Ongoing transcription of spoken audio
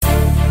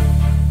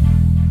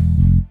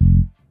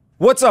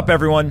What's up,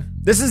 everyone?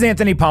 This is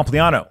Anthony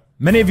Pompliano.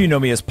 Many of you know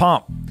me as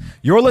Pomp.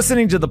 You're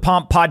listening to the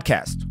Pomp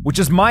Podcast, which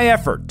is my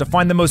effort to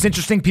find the most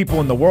interesting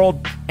people in the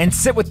world and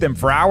sit with them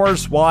for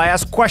hours while I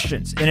ask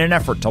questions in an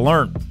effort to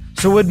learn.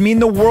 So it would mean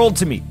the world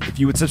to me if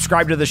you would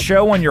subscribe to the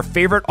show on your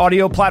favorite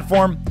audio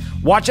platform,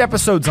 watch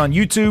episodes on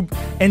YouTube,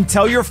 and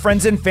tell your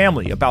friends and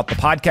family about the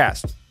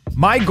podcast.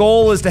 My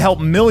goal is to help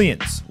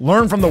millions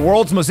learn from the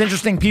world's most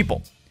interesting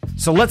people.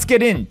 So let's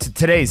get into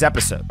today's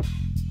episode.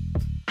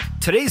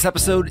 Today's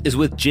episode is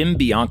with Jim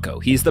Bianco.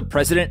 He's the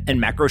president and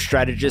macro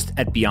strategist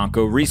at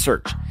Bianco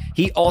Research.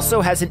 He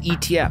also has an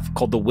ETF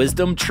called the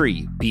Wisdom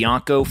Tree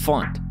Bianco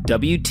Fund.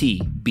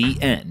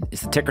 WTBN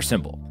is the ticker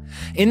symbol.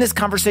 In this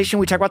conversation,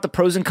 we talk about the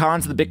pros and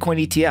cons of the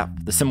Bitcoin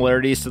ETF, the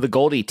similarities to the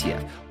gold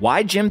ETF,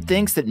 why Jim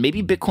thinks that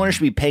maybe Bitcoiners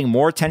should be paying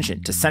more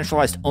attention to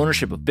centralized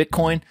ownership of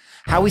Bitcoin,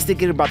 how he's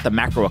thinking about the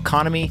macro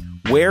economy,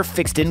 where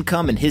fixed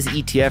income and his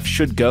ETF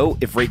should go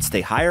if rates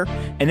stay higher,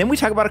 and then we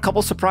talk about a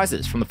couple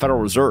surprises from the Federal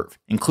Reserve,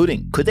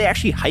 including could they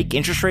actually hike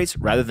interest rates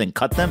rather than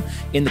cut them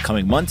in the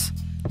coming months?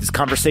 This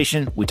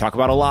conversation we talk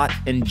about a lot,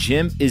 and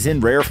Jim is in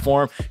rare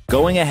form,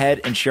 going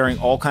ahead and sharing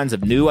all kinds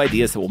of new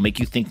ideas that will make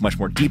you think much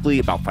more deeply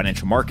about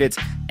financial markets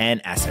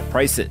and asset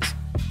prices.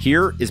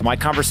 Here is my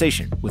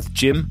conversation with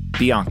Jim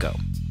Bianco.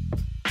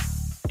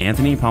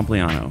 Anthony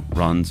Pompliano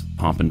runs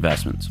Pomp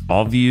Investments.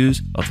 All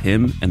views of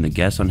him and the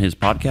guests on his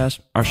podcast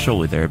are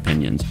solely their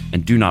opinions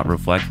and do not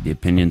reflect the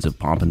opinions of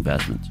Pomp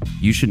Investments.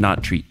 You should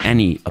not treat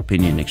any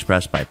opinion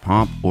expressed by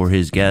Pomp or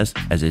his guests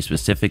as a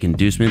specific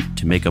inducement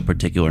to make a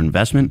particular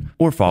investment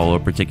or follow a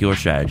particular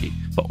strategy,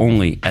 but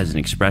only as an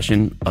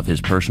expression of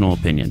his personal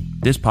opinion.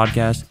 This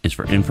podcast is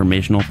for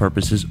informational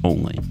purposes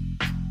only.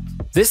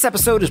 This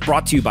episode is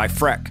brought to you by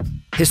Freck.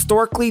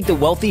 Historically, the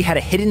wealthy had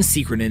a hidden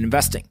secret in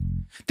investing.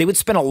 They would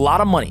spend a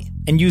lot of money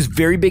and use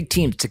very big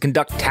teams to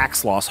conduct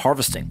tax loss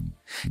harvesting.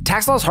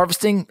 Tax loss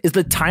harvesting is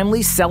the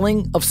timely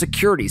selling of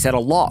securities at a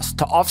loss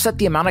to offset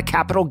the amount of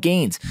capital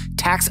gains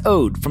tax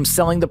owed from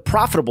selling the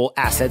profitable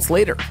assets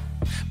later.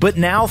 But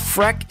now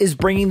Freck is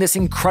bringing this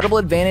incredible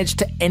advantage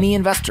to any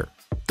investor.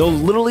 They'll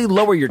literally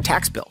lower your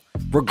tax bill,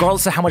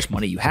 regardless of how much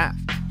money you have.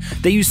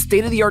 They use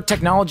state-of-the-art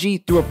technology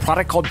through a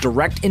product called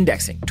direct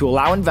indexing to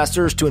allow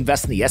investors to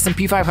invest in the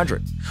S&P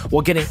 500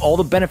 while getting all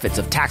the benefits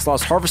of tax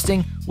loss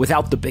harvesting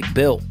without the big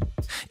bill.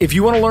 If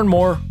you want to learn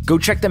more, go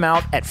check them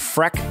out at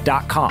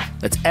freck.com.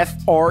 That's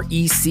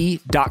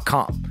FREC.com.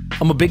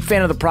 I'm a big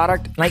fan of the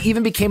product, and I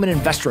even became an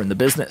investor in the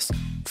business.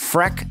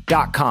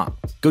 Freck.com.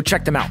 Go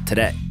check them out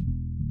today.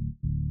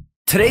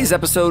 Today's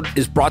episode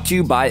is brought to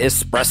you by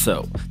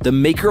Espresso, the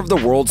maker of the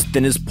world's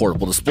thinnest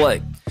portable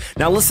display.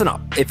 Now listen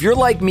up. If you're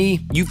like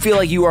me, you feel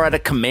like you are at a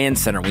command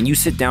center when you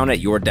sit down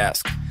at your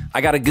desk.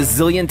 I got a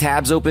gazillion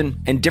tabs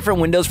open and different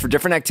windows for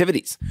different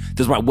activities.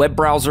 There's my web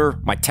browser,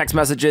 my text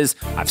messages,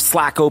 I have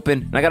Slack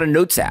open, and I got a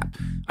Notes app.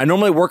 I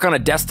normally work on a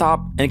desktop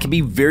and it can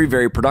be very,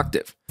 very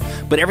productive.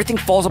 But everything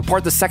falls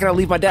apart the second I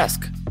leave my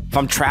desk. If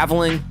I'm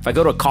traveling, if I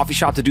go to a coffee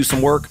shop to do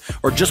some work,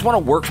 or just want to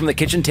work from the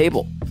kitchen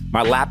table,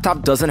 my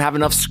laptop doesn't have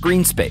enough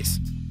screen space.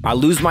 I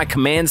lose my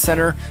command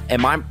center and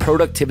my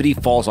productivity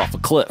falls off a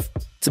cliff.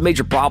 It's a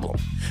major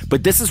problem.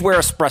 But this is where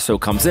Espresso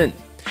comes in.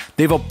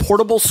 They have a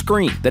portable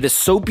screen that is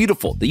so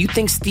beautiful that you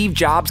think Steve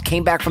Jobs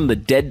came back from the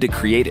dead to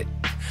create it.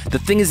 The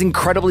thing is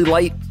incredibly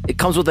light, it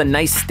comes with a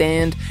nice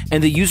stand,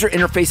 and the user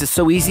interface is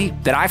so easy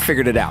that I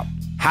figured it out.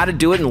 How to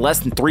do it in less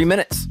than 3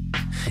 minutes.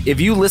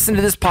 If you listen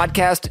to this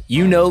podcast,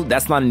 you know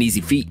that's not an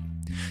easy feat.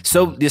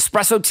 So the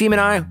Espresso team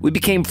and I, we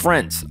became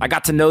friends. I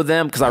got to know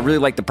them because I really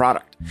like the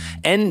product.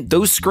 And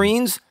those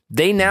screens,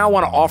 they now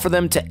want to offer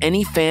them to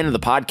any fan of the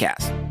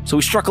podcast. So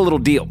we struck a little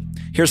deal.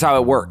 Here's how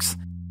it works.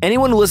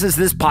 Anyone who listens to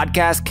this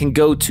podcast can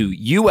go to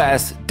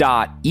us.espres.so.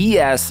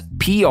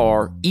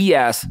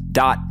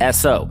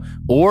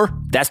 Or,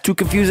 that's too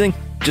confusing,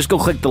 just go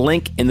click the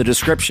link in the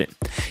description.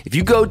 If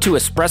you go to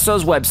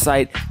Espresso's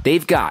website,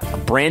 they've got a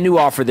brand new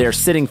offer there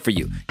sitting for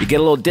you. You get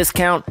a little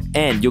discount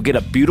and you'll get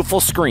a beautiful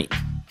screen.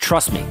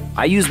 Trust me,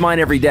 I use mine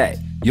every day.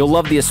 You'll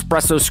love the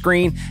Espresso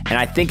screen and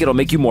I think it'll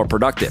make you more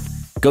productive.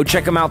 Go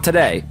check them out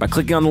today by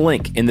clicking on the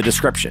link in the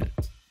description.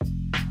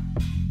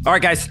 All right,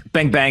 guys,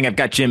 bang, bang. I've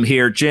got Jim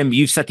here. Jim,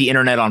 you've set the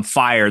internet on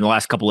fire in the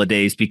last couple of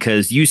days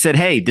because you said,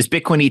 hey, this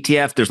Bitcoin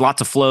ETF, there's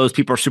lots of flows.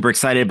 People are super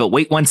excited, but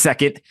wait 1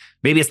 second.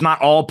 Maybe it's not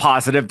all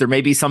positive. There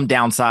may be some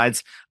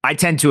downsides. I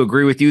tend to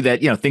agree with you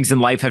that, things in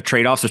life have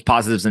trade-offs. There's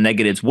positives and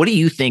negatives. What do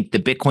you think the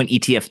Bitcoin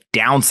ETF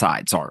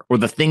downsides are, or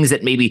the things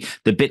that maybe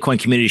the Bitcoin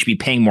community should be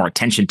paying more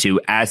attention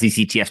to as these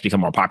ETFs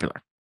become more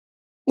popular?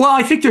 Well,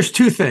 I think there's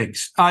two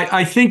things.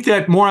 I think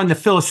that more on the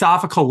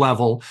philosophical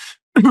level,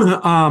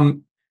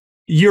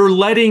 you're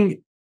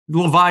letting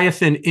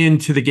Leviathan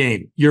into the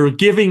game. You're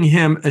giving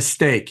him a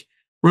stake.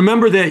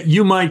 Remember that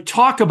you might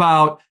talk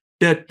about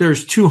that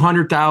there's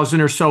 200,000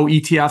 or so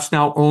ETFs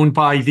now owned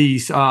by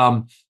these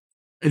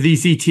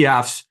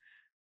ETFs,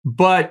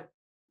 but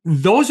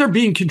those are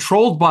being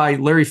controlled by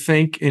Larry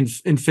Fink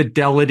and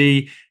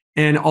Fidelity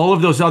and all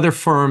of those other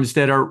firms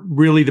that are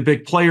really the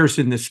big players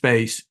in this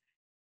space.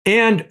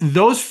 And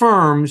those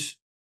firms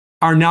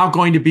are now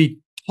going to be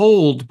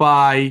told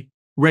by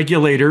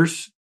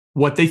regulators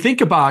what they think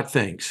about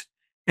things.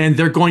 And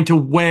they're going to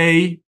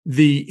weigh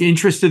the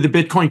interest of the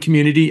Bitcoin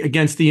community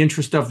against the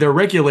interest of their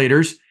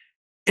regulators.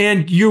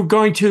 And you're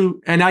going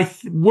to, and I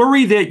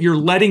worry that you're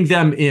letting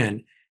them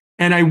in.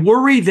 And I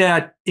worry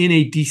that in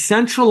a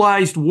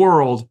decentralized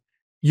world,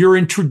 you're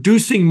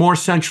introducing more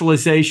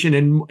centralization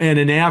and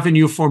an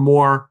avenue for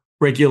more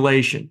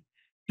regulation.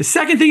 The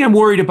second thing I'm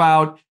worried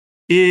about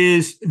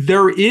is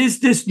there is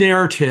this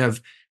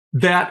narrative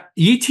that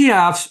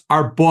ETFs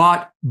are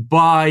bought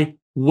by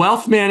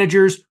wealth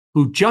managers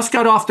who just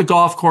got off the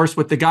golf course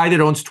with the guy that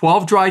owns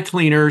 12 dry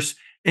cleaners,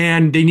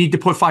 and they need to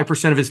put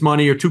 5% of his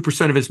money or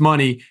 2% of his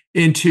money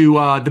into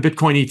the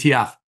Bitcoin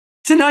ETF.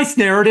 It's a nice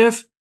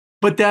narrative,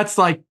 but that's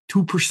like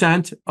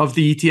 2% of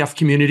the ETF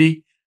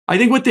community. I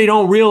think what they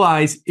don't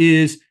realize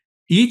is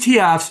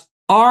ETFs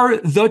are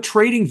the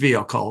trading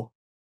vehicle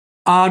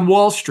on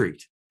Wall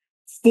Street.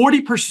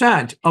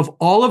 40% of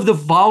all of the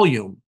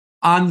volume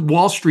on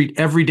Wall Street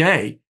every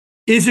day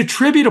is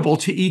attributable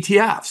to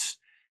ETFs.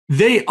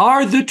 They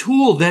are the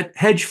tool that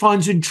hedge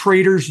funds and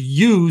traders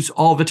use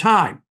all the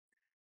time.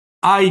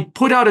 I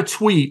put out a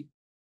tweet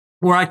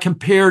where I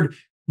compared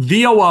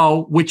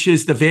VOO, which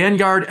is the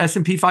Vanguard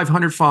S&P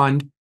 500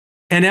 fund,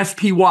 and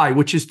SPY,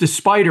 which is the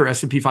Spider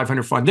S&P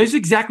 500 fund. There's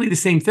exactly the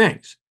same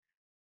things.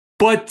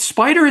 But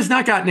Spider has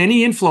not gotten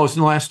any inflows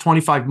in the last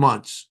 25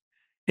 months.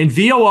 And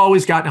VOO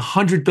has gotten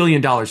 $100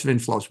 billion of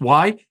inflows.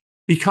 Why?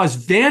 Because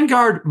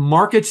Vanguard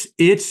markets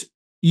its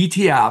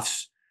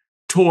ETFs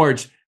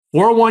towards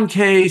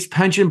 401ks,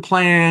 pension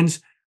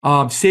plans,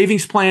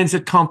 savings plans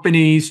at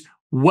companies,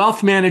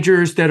 wealth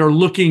managers that are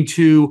looking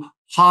to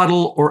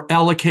hodl or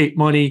allocate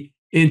money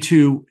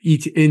into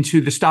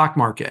the stock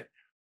market.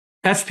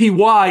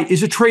 SPY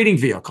is a trading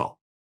vehicle.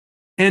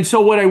 And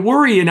so what I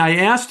worry, and I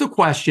ask the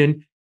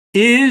question,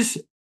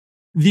 is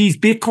these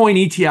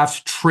Bitcoin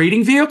ETFs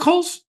trading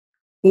vehicles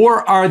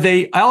or are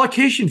they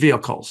allocation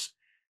vehicles?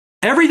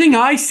 Everything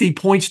I see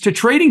points to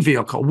trading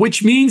vehicle,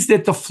 which means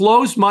that the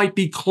flows might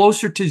be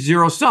closer to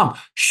zero sum.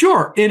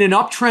 Sure, in an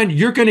uptrend,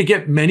 you're going to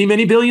get many,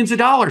 many billions of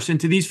dollars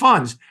into these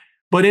funds.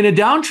 But in a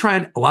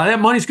downtrend, a lot of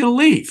that money is going to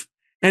leave.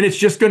 And it's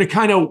just going to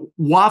kind of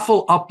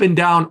waffle up and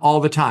down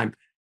all the time.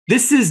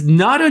 This is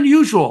not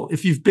unusual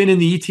if you've been in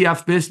the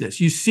ETF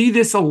business. You see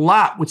this a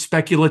lot with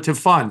speculative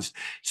funds.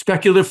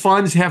 Speculative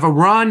funds have a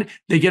run.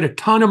 They get a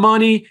ton of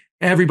money.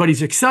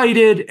 Everybody's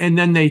excited. And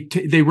then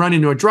they run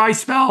into a dry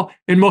spell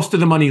and most of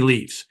the money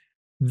leaves.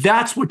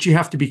 That's what you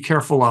have to be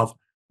careful of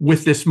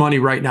with this money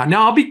right now.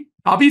 Now,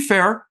 I'll be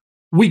fair.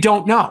 We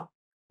don't know.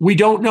 We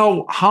don't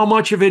know how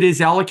much of it is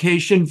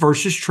allocation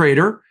versus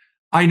trader.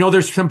 I know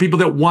there's some people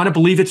that want to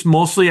believe it's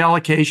mostly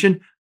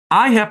allocation.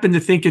 I happen to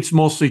think it's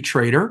mostly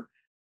trader.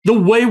 The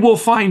way we'll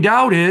find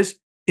out is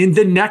in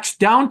the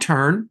next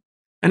downturn,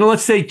 and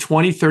let's say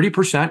 20,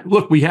 30%.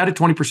 Look, we had a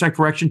 20%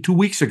 correction 2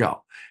 weeks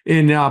ago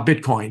in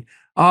Bitcoin.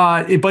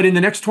 But in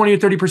the next 20 or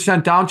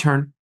 30%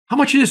 downturn, how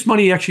much of this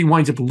money actually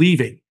winds up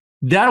leaving?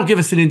 That'll give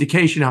us an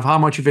indication of how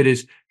much of it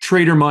is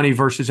trader money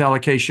versus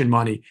allocation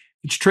money.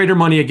 It's trader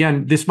money.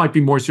 Again, this might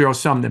be more zero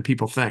sum than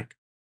people think.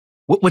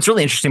 What's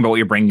really interesting about what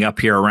you're bringing up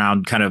here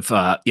around kind of,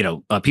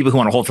 people who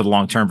want to hold for the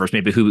long term versus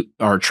maybe who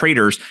are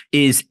traders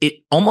is it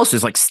almost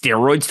is like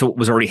steroids to what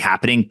was already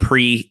happening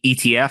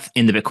pre-ETF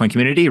in the Bitcoin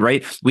community,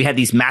 right? We had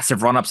these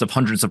massive run-ups of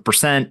hundreds of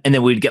percent, and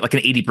then we'd get like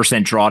an 80%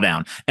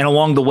 drawdown. And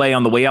along the way,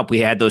 on the way up, we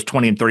had those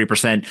 20 and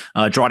 30%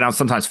 drawdowns,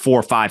 sometimes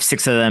 4, 5,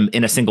 6 of them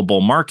in a single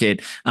bull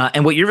market.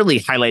 And what you're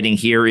really highlighting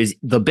here is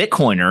the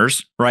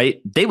Bitcoiners,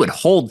 right? They would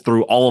hold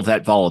through all of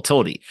that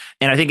volatility.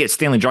 And I think it's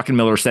Stanley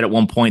Druckenmiller said at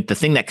one point, the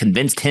thing that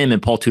convinced him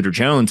and Paul Tudor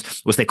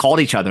Jones was they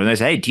called each other and they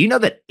said, hey, do you know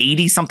that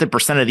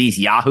 80-something% of these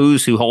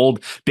yahoos who hold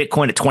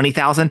Bitcoin at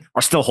 20,000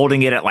 are still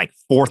holding it at like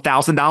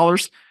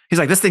 $4,000? He's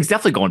like, this thing's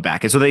definitely going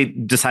back. And so they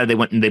decided they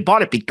went and they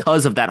bought it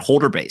because of that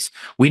holder base.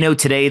 We know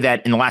today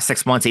that in the last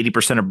 6 months,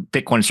 80% of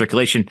Bitcoin in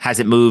circulation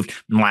hasn't moved.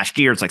 In the last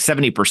year, it's like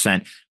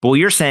 70%. But what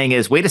you're saying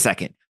is, wait a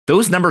second,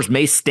 those numbers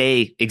may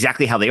stay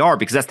exactly how they are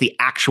because that's the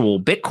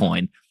actual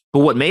Bitcoin. But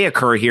what may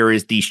occur here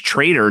is these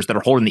traders that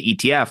are holding the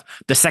ETF,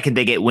 the second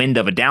they get wind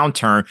of a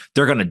downturn,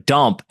 they're going to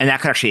dump, and that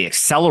could actually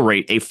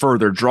accelerate a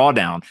further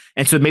drawdown.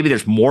 And so maybe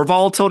there's more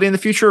volatility in the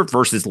future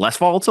versus less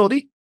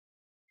volatility?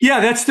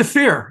 Yeah, that's the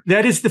fear.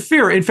 That is the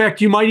fear. In fact,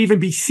 you might even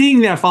be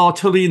seeing that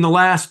volatility in the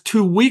last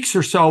 2 weeks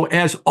or so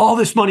as all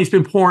this money's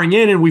been pouring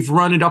in and we've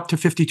run it up to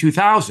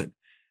 52,000.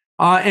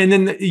 And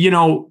then,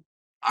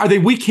 are they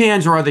weak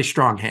hands or are they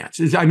strong hands?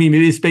 It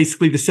is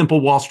basically the simple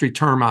Wall Street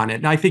term on it.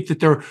 And I think that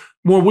they're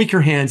more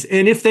weaker hands.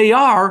 And if they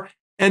are,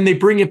 and they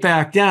bring it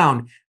back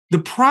down, the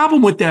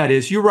problem with that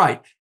is, you're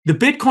right, the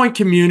Bitcoin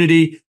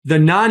community, the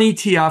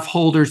non-ETF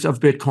holders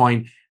of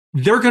Bitcoin,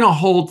 they're going to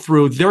hold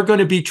through. They're going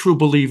to be true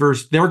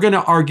believers. They're going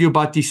to argue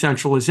about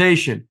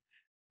decentralization.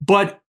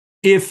 But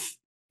if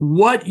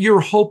what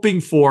you're hoping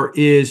for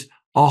is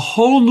a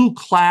whole new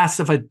class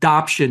of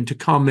adoption to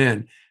come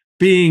in,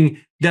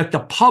 being that the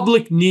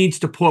public needs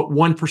to put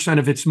 1%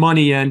 of its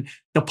money in,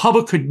 the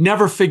public could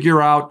never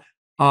figure out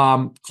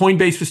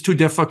Coinbase was too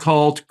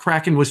difficult,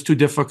 Kraken was too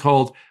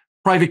difficult,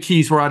 private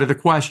keys were out of the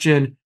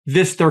question.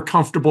 This they're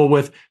comfortable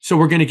with. So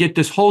we're going to get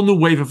this whole new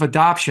wave of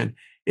adoption.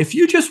 If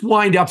you just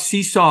wind up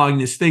seesawing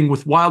this thing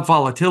with wild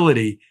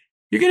volatility,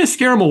 you're going to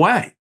scare them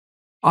away.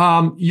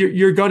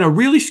 You're going to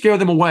really scare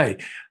them away.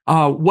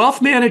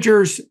 Wealth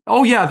managers,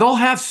 oh yeah, they'll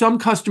have some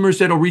customers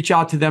that'll reach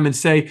out to them and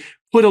say,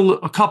 put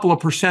a couple of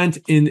percent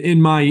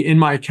in my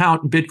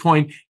account in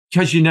Bitcoin,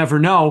 because you never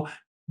know.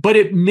 But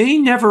it may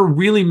never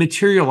really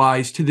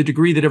materialize to the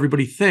degree that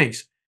everybody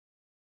thinks.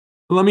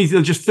 Let me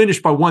just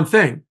finish by one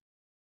thing.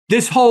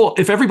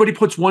 If everybody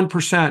puts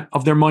 1%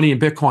 of their money in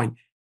Bitcoin,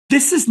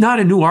 this is not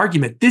a new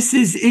argument. This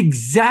is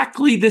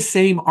exactly the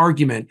same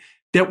argument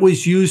that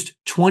was used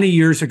 20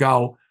 years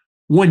ago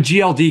when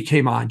GLD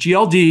came on.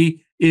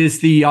 GLD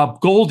is the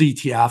gold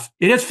ETF.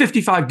 It has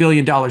 $55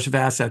 billion of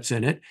assets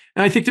in it.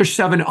 And I think there's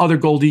 7 other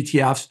gold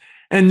ETFs.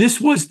 And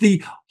this was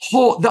the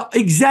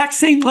exact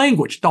same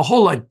language, the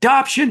whole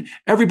adoption.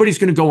 Everybody's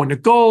going to go into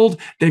gold.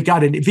 They've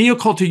got a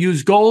vehicle to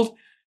use gold.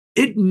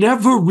 It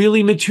never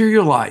really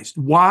materialized.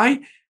 Why?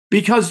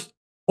 Because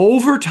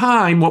over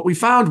time, what we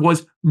found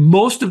was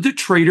most of the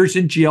traders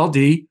in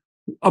GLD,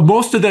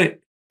 most of the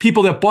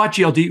people that bought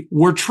GLD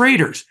were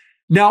traders.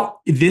 Now,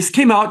 this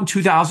came out in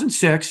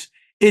 2006.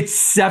 It's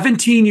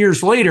 17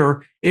 years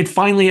later. It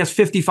finally has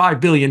 $55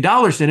 billion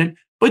in it,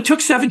 but it took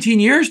 17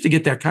 years to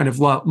get that kind of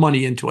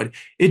money into it.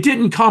 It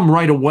didn't come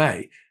right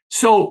away.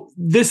 So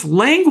this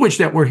language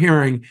that we're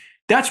hearing,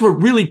 that's what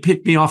really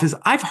picked me off, is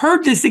I've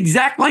heard this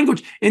exact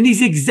language and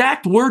these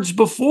exact words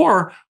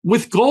before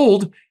with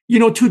gold,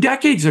 2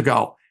 decades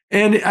ago.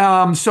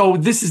 And so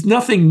this is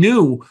nothing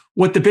new,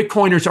 what the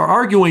Bitcoiners are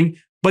arguing,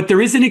 but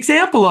there is an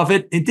example of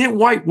it. It didn't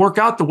quite work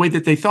out the way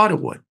that they thought it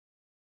would.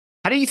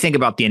 How do you think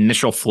about the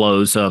initial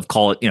flows of,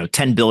 call it,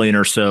 10 billion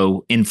or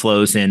so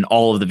inflows in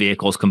all of the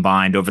vehicles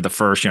combined over the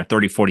first,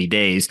 30, 40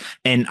 days?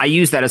 And I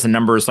use that as a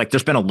number. It's like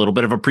there's been a little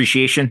bit of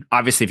appreciation.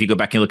 Obviously, if you go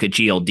back and look at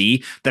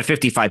GLD, that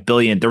 55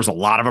 billion, there was a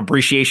lot of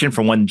appreciation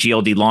from when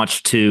GLD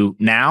launched to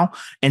now.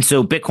 And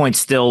so Bitcoin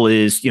still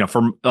is,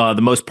 for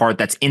the most part,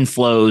 that's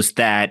inflows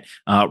that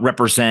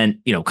represent,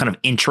 kind of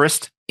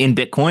interest in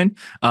Bitcoin.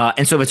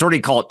 And so if it's already,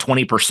 call it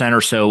 20%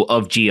 or so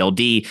of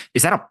GLD,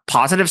 is that a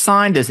positive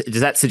sign? Does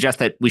that suggest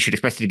that we should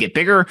expect it to get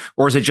bigger?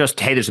 Or is it just,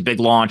 hey, there's a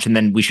big launch and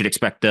then we should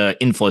expect the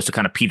inflows to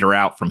kind of peter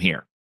out from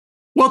here?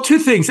 Well, 2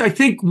 things. I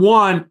think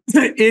one,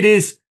 it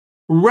is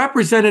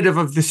representative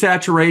of the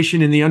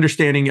saturation and the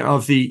understanding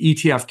of the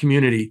ETF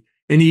community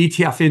and the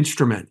ETF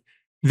instrument,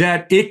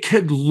 that it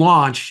could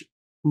launch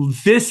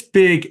this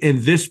big and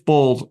this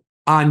bold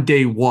on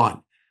day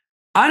one.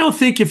 I don't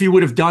think if you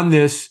would have done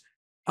this,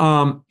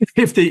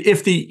 if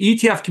the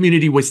ETF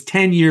community was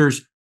 10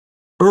 years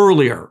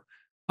earlier,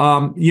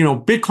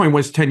 Bitcoin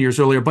was 10 years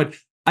earlier, but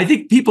I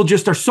think people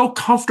just are so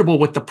comfortable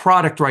with the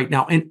product right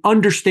now and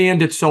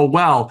understand it so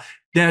well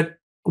that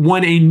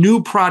when a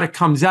new product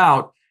comes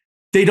out,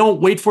 they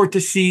don't wait for it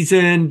to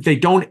season. They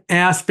don't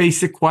ask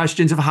basic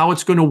questions of how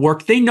it's going to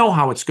work. They know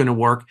how it's going to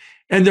work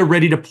and they're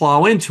ready to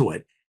plow into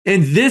it.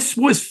 And this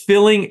was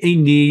filling a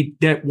need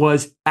that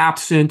was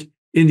absent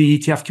in the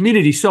ETF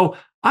community. So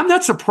I'm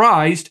not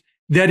surprised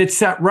that it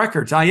set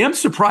records. I am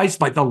surprised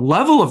by the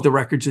level of the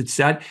records it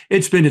set.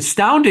 It's been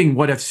astounding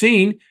what I've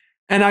seen.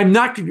 And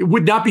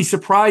would not be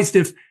surprised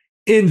if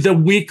in the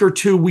week or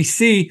two we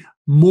see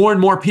more and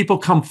more people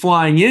come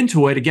flying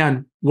into it.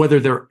 Again, whether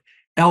they're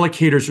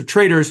allocators or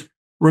traders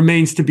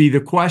remains to be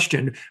the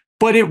question.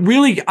 But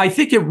I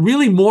think it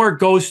really more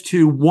goes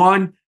to,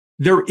 one,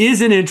 there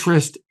is an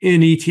interest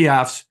in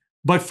ETFs,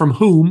 but from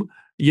whom?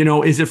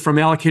 Is it from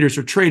allocators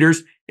or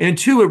traders? And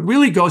 2, it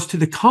really goes to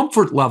the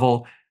comfort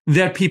level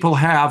that people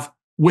have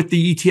with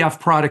the ETF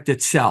product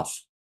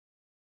itself.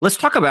 Let's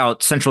talk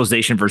about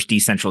centralization versus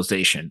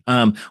decentralization.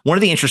 One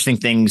of the interesting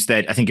things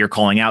that I think you're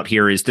calling out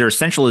here is there's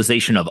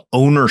centralization of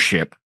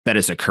ownership that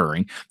is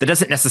occurring that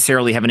doesn't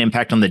necessarily have an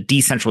impact on the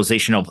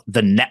decentralization of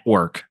the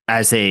network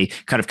as a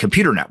kind of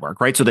computer network,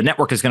 right? So the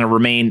network is going to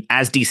remain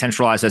as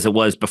decentralized as it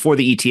was before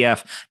the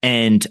ETF,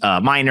 and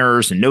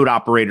miners and node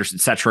operators, et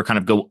cetera, kind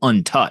of go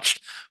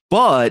untouched.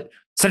 But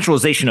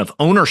centralization of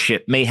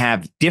ownership may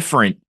have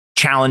different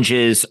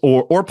challenges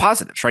or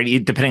positives,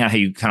 right? Depending on how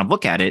you kind of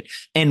look at it.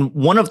 And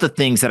one of the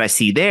things that I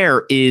see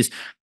there is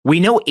we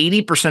know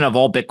 80% of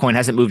all Bitcoin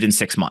hasn't moved in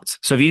 6 months.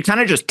 So if you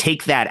kind of just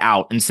take that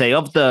out and say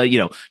of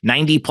the,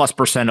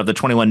 90+% of the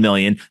 21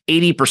 million,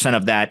 80%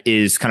 of that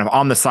is kind of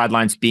on the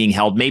sidelines being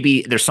held.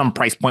 Maybe there's some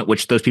price point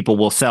which those people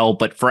will sell,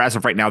 but for as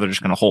of right now, they're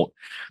just going to hold.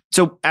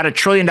 So at $1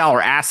 trillion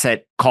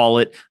asset, call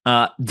it,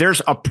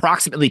 there's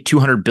approximately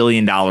 $200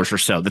 billion or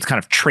so that's kind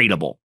of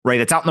tradable, right?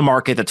 That's out in the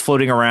market, that's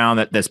floating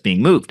around, that's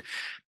being moved.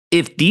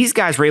 If these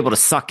guys were able to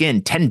suck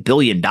in $10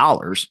 billion,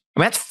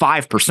 that's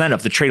 5%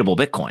 of the tradable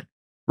Bitcoin,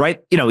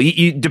 right?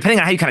 You depending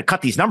on how you kind of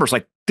cut these numbers,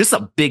 like this is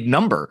a big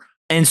number.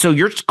 And so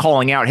you're just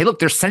calling out, hey, look,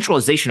 there's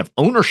centralization of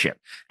ownership.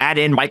 Add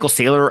in Michael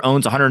Saylor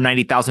owns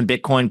 190,000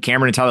 Bitcoin.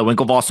 Cameron and Tyler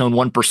Winklevoss own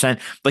 1%.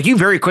 Like you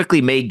very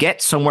quickly may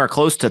get somewhere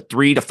close to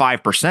 3 to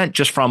 5%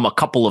 just from a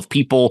couple of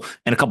people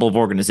and a couple of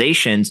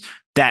organizations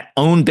that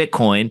own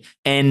Bitcoin.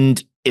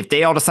 And if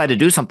they all decide to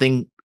do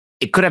something,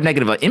 it could have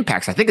negative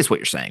impacts, I think is what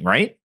you're saying,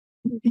 right?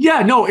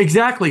 Yeah, no,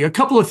 exactly. A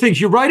couple of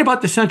things. You're right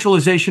about the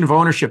centralization of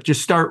ownership.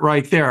 Just start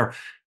right there.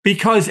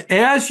 Because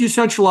as you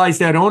centralize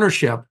that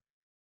ownership,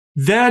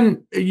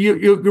 then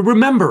you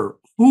remember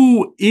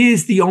who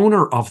is the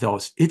owner of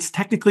those. It's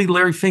technically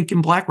Larry Fink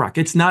and BlackRock.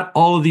 It's not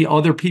all of the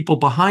other people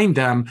behind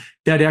them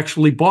that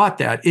actually bought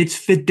that. It's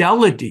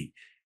Fidelity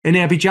and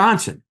Abby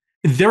Johnson.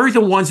 They're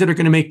the ones that are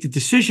going to make the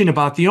decision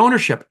about the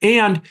ownership.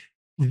 And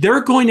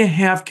they're going to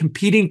have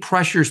competing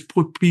pressures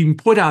being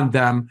put on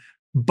them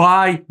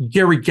by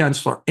Gary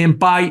Gensler and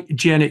by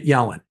Janet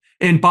Yellen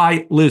and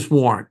by Liz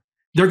Warren.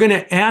 They're going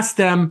to ask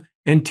them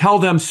and tell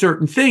them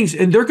certain things,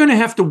 and they're going to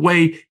have to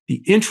weigh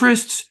the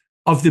interests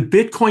of the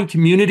Bitcoin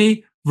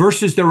community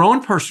versus their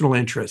own personal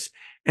interests.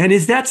 And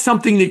is that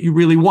something that you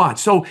really want?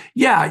 So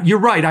yeah, you're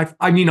right.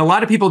 I mean, a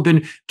lot of people have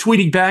been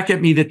tweeting back at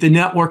me that the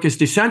network is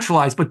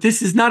decentralized, but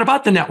this is not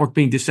about the network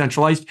being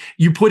decentralized.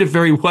 You put it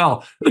very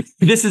well.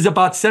 This is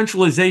about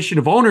centralization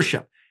of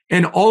ownership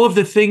and all of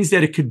the things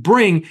that it could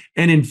bring,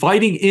 and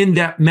inviting in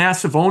that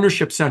massive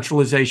ownership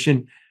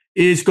centralization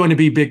is going to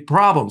be big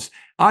problems.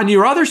 On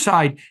your other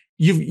side,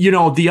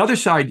 the other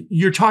side,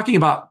 you're talking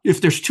about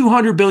if there's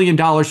 $200 billion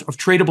of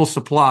tradable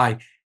supply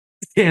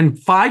and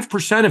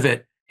 5% of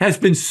it has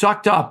been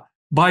sucked up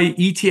by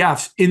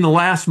ETFs in the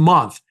last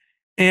month,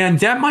 and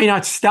that might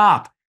not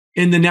stop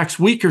in the next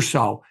week or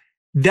so,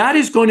 that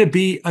is going to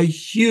be a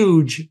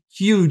huge,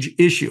 huge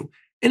issue.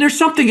 And there's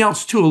something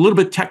else too, a little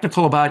bit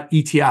technical about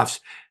ETFs.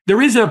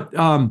 There is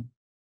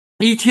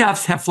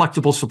ETFs have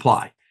flexible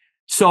supply.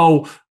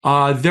 So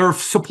their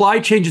supply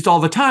changes all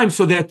the time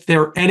so that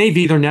their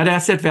NAV, their net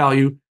asset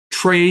value,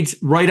 trades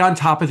right on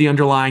top of the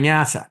underlying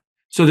asset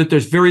so that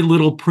there's very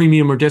little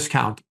premium or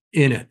discount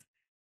in it.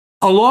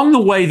 Along the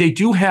way, they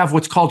do have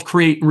what's called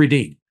create and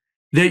redeem,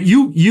 that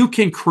you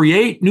can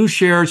create new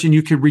shares and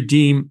you can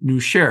redeem new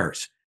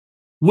shares.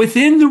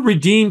 Within the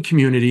redeem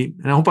community,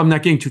 and I hope I'm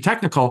not getting too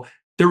technical,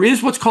 there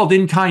is what's called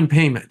in-kind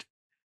payment.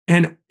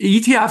 And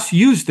ETFs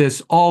use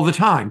this all the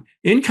time.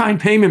 In-kind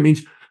payment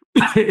means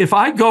if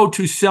I go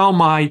to sell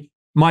my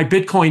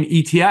Bitcoin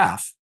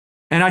ETF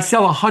and I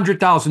sell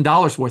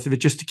 $100,000 worth of it,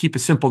 just to keep a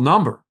simple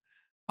number,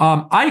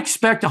 I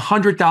expect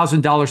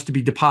 $100,000 to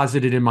be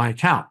deposited in my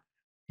account.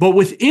 But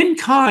with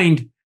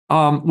in-kind,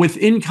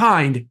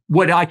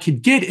 what I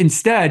could get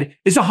instead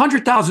is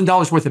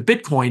 $100,000 worth of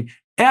Bitcoin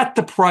at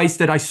the price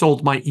that I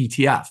sold my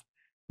ETF.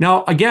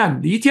 Now,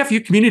 again, the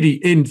ETF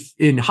community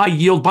in high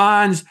yield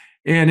bonds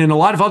and in a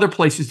lot of other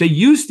places, they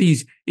use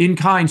these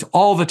in-kinds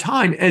all the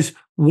time as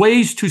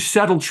ways to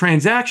settle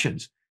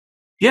transactions.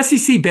 The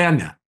SEC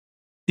banned that.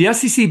 The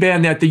SEC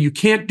banned that you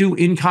can't do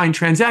in-kind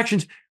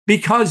transactions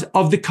because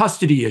of the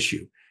custody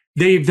issue.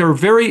 They're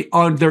very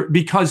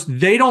because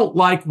they don't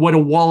like what a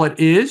wallet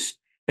is,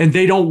 and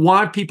they don't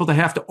want people to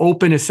have to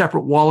open a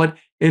separate wallet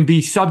and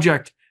be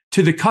subject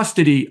to the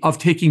custody of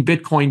taking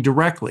Bitcoin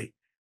directly.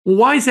 Well,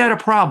 why is that a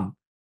problem?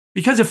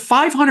 Because if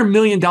 $500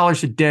 million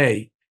a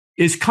day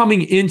is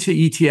coming into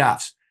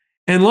ETFs,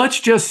 and let's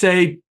just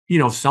say,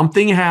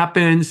 something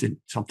happens, and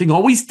something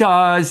always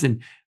does,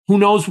 and who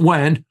knows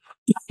when,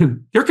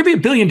 there could be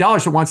 $1 billion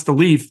that wants to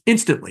leave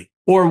instantly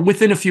or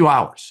within a few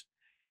hours.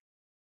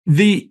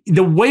 The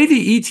way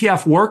the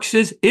ETF works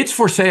is it's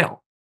for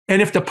sale.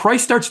 And if the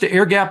price starts to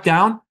air gap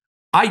down,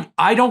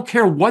 I don't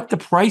care what the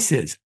price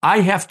is. I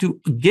have to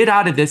get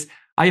out of this.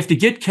 I have to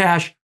get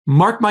cash,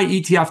 mark my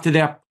ETF to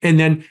that, and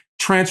then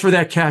transfer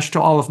that cash to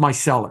all of my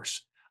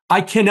sellers.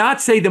 I cannot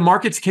say the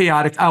market's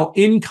chaotic. I'll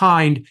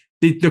in-kind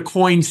the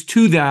coins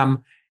to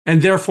them,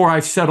 and therefore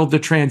I've settled the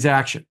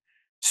transaction.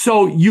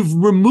 So you've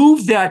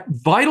removed that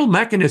vital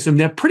mechanism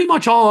that pretty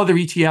much all other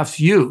ETFs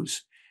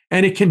use,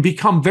 and it can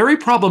become very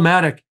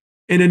problematic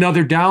in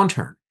another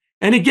downturn.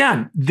 And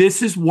again,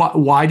 this is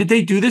why did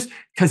they do this?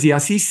 Because the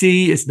SEC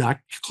is not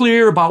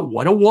clear about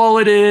what a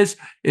wallet is.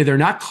 They're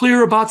not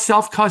clear about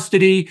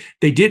self-custody.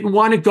 They didn't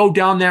want to go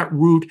down that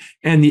route,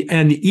 and the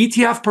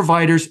ETF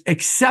providers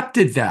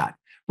accepted that.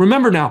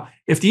 Remember now,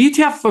 if the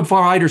ETF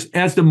providers,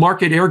 as the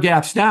market air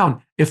gaps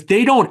down, if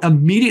they don't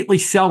immediately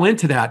sell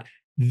into that,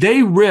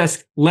 they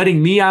risk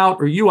letting me out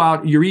or you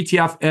out, your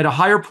ETF, at a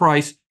higher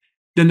price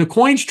than the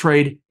coins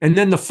trade, and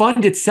then the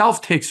fund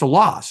itself takes a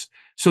loss.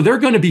 So they're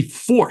going to be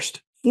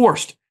forced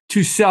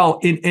to sell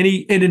in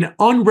an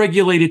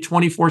unregulated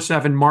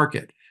 24/7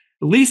 market.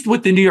 At least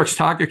with the New York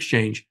Stock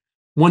Exchange,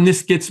 when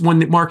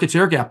the market's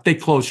air gap, they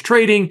close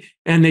trading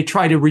and they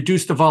try to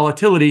reduce the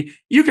volatility.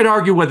 You could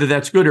argue whether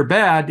that's good or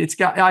bad.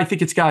 I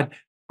think it's got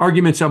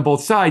arguments on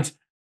both sides,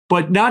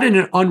 but not in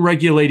an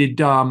unregulated,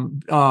 not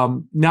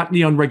in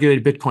the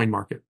unregulated Bitcoin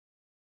market.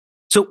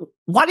 So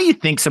why do you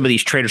think some of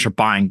these traders are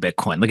buying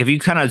Bitcoin? Like if you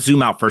kind of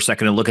zoom out for a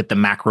second and look at the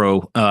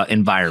macro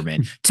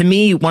environment, to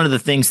me, one of the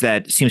things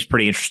that seems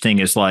pretty interesting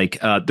is like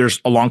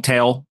there's a long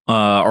tail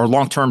or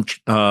long-term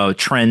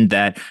trend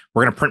that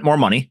we're going to print more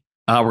money.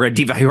 We're going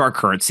to devalue our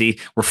currency.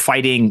 We're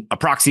fighting a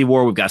proxy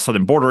war. We've got a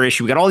southern border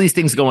issue. We got all these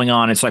things going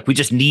on. It's like we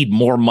just need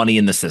more money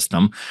in the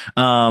system.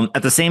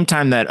 At the same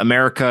time that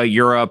America,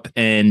 Europe,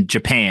 and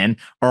Japan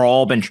are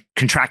all been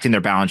contracting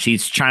their balance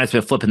sheets. China's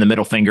been flipping the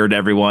middle finger to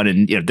everyone,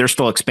 and they're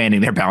still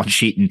expanding their balance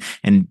sheet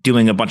and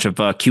doing a bunch of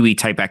QE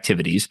type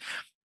activities.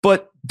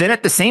 But then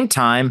at the same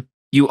time,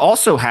 you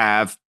also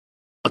have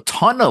a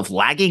ton of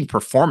lagging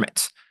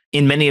performance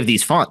in many of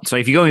these funds. So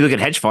if you go and look at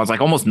hedge funds, like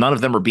almost none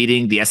of them are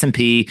beating the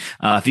S&P.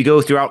 If you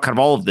go throughout kind of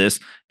all of this,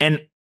 and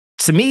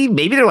to me,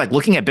 maybe they're like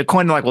looking at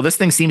Bitcoin and like, well, this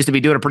thing seems to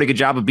be doing a pretty good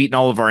job of beating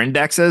all of our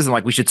indexes, and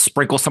like we should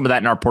sprinkle some of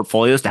that in our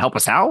portfolios to help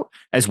us out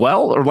as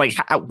well. Or like,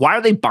 why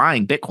are they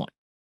buying Bitcoin?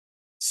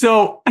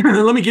 So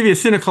let me give you a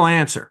cynical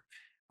answer,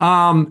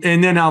 and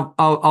then I'll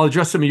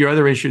address some of your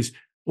other issues.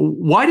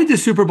 Why did the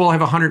Super Bowl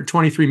have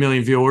 123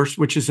 million viewers,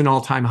 which is an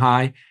all-time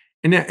high?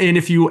 And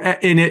if you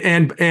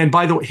and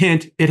by the way,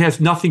 hint, it has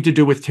nothing to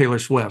do with Taylor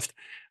Swift.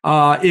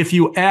 If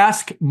you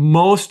ask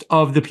most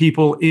of the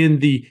people in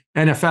the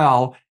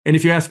NFL, and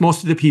if you ask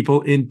most of the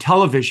people in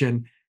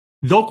television,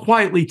 they'll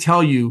quietly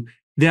tell you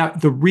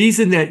that the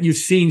reason that you've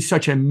seen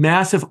such a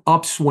massive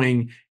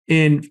upswing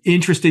in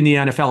interest in the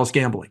NFL is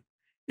gambling.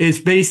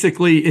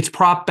 It's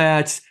prop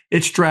bets,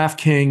 it's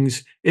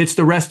DraftKings, it's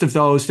the rest of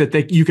those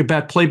that you could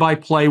bet play by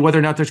play whether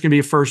or not there's going to be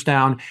a first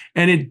down.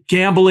 And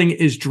gambling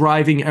is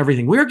driving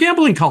everything. We're a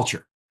gambling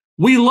culture.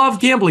 We love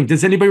gambling.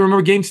 Does anybody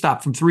remember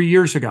GameStop from 3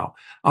 years ago?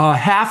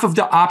 Half of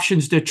the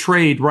options that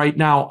trade right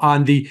now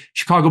on the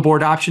Chicago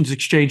Board Options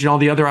Exchange and all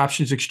the other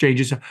options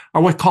exchanges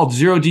are what's called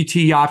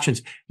 0DTE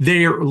options.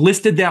 They're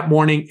listed that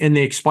morning and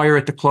they expire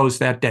at the close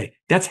that day.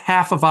 That's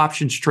half of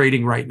options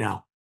trading right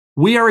now.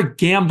 We are a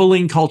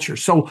gambling culture.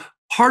 So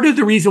part of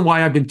the reason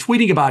why I've been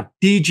tweeting about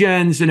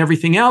degens and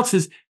everything else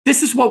is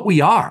this is what we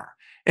are.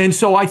 And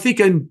so I think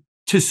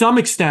to some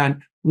extent,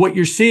 what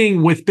you're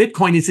seeing with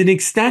Bitcoin is an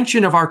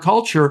extension of our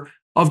culture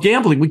of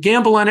gambling. We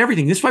gamble on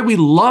everything. This is why we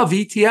love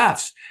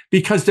ETFs,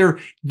 because they're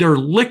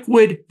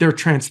liquid, they're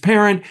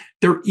transparent,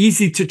 they're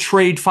easy to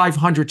trade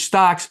 500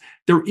 stocks,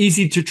 they're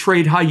easy to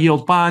trade high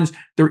yield bonds,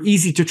 they're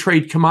easy to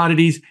trade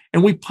commodities,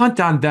 and we punt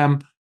on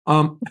them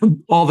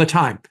all the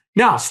time.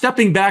 Now,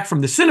 stepping back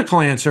from the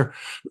cynical answer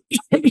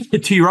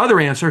to your other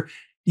answer,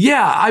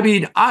 yeah, I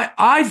mean,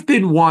 I've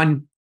been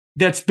one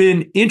that's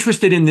been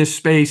interested in this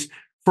space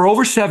for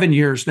over 7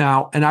 years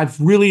now, and I've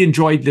really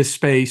enjoyed this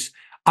space.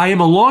 I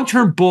am a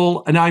long-term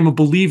bull, and I'm a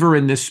believer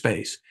in this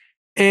space.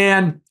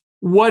 And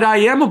what I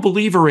am a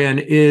believer in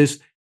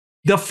is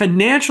the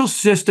financial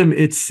system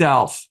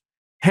itself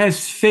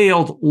has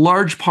failed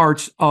large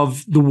parts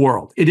of the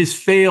world. It has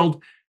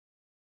failed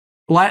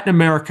Latin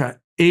America,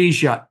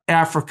 Asia,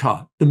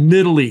 Africa, the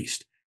Middle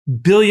East,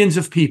 billions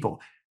of people.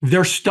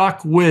 They're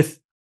stuck with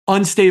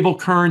unstable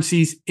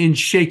currencies in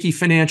shaky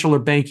financial or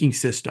banking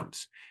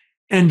systems.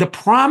 And the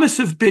promise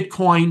of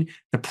Bitcoin,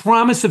 the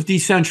promise of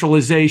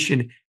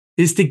decentralization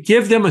is to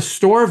give them a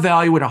store of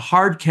value at a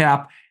hard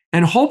cap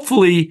and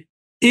hopefully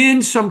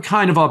in some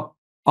kind of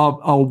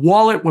a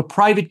wallet with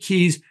private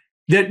keys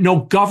that no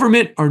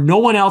government or no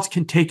one else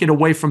can take it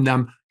away from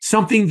them,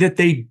 something that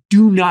they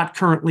do not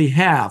currently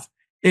have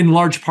in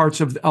large parts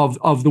of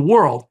the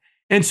world.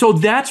 And so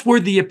that's where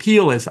the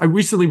appeal is. I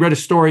recently read a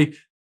story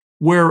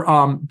where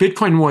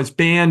Bitcoin was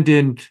banned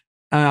in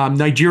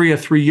Nigeria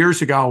 3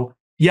 years ago,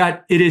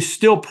 yet it is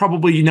still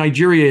probably,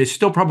 Nigeria is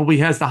still probably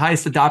has the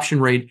highest adoption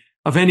rate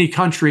of any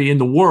country in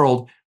the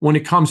world when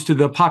it comes to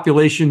the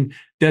population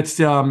that's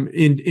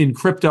in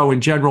crypto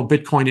in general,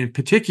 Bitcoin in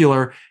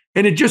particular.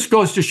 And it just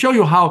goes to show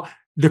you how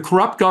the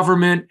corrupt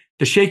government,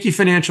 the shaky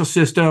financial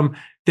system,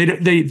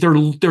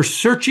 they're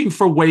searching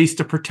for ways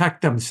to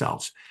protect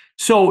themselves.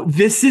 So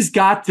this has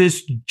got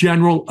this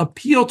general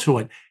appeal to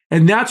it.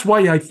 And that's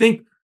why I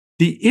think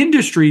the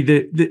industry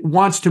that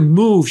wants to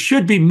move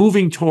should be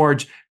moving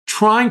towards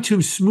trying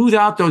to smooth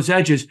out those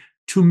edges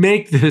to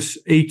make this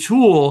a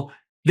tool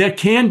that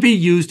can be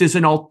used as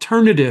an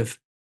alternative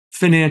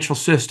financial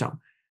system.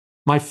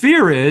 My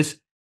fear is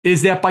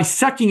that by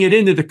sucking it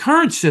into the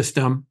current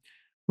system,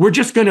 we're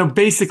just going to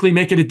basically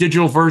make it a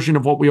digital version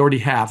of what we already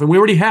have. And we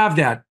already have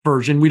that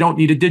version. We don't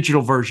need a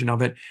digital version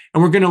of it.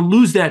 And we're going to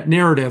lose that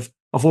narrative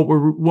of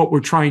what we're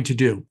trying to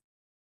do.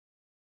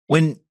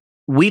 When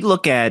we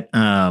look at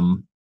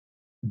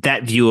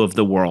that view of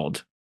the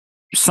world,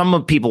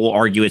 some people will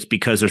argue it's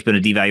because there's been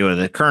a devaluation of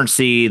the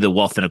currency, the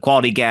wealth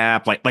inequality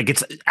gap, like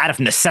it's out of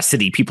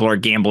necessity. People are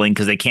gambling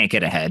because they can't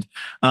get ahead.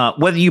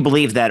 Whether you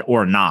believe that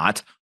or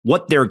not,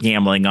 what they're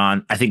gambling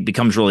on, I think,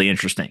 becomes really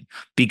interesting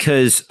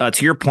because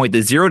to your point, the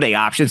 0-day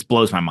options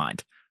blows my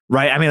mind,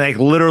 right? I mean, like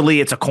literally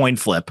it's a coin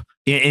flip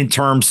in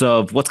terms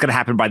of what's going to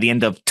happen by the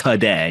end of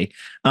today.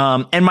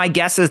 And my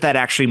guess is that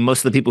actually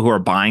most of the people who are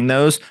buying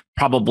those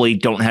probably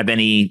don't have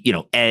any,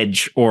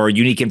 edge or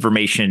unique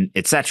information,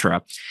 et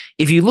cetera.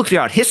 If you look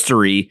throughout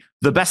history,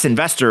 the best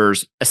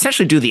investors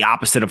essentially do the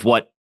opposite of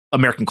what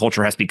American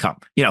culture has become.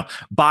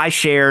 Buy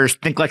shares,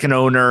 think like an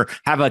owner,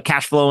 have a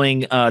cash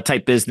flowing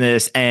type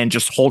business, and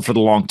just hold for the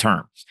long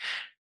term.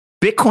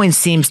 Bitcoin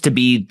seems to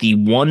be the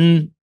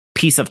one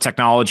piece of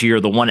technology or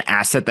the one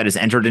asset that has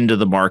entered into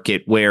the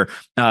market where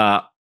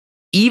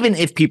even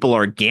if people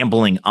are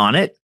gambling on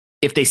it,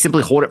 if they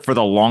simply hold it for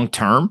the long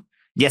term,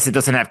 yes, it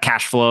doesn't have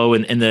cash flow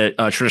in the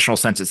traditional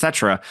sense, et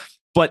cetera.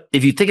 But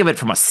if you think of it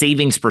from a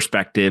savings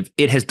perspective,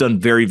 it has done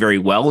very, very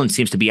well and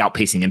seems to be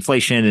outpacing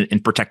inflation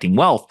and protecting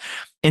wealth.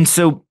 And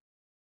so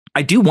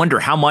I do wonder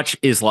how much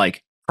is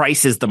like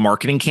price is the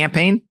marketing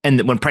campaign.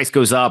 And when price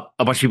goes up,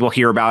 a bunch of people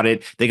hear about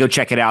it. They go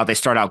check it out. They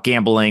start out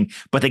gambling,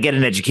 but they get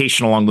an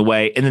education along the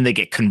way. And then they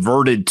get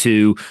converted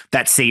to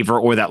that saver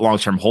or that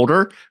long-term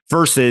holder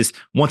versus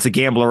once a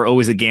gambler,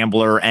 always a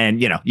gambler. And,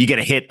 you get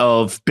a hit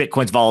of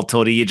Bitcoin's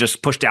volatility. You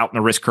just pushed out in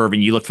the risk curve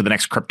and you look for the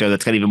next crypto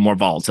that's got even more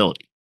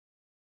volatility.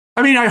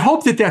 I mean, I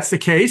hope that that's the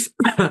case.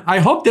 I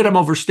hope that I'm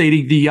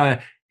overstating the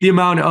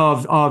amount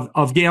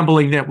of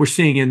gambling that we're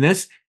seeing in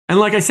this. And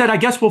like I said, I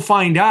guess we'll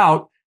find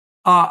out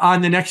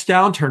on the next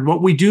downturn.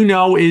 What we do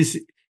know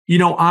is,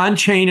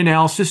 on-chain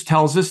analysis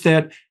tells us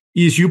that,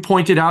 as you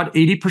pointed out,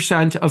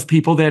 80% of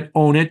people that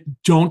own it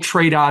don't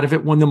trade out of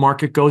it when the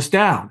market goes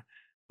down.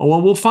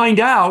 Well, we'll find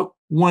out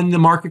when the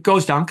market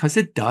goes down, because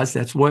it does.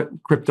 That's what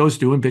cryptos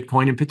do, and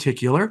Bitcoin in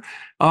particular.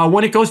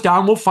 When it goes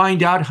down, we'll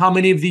find out how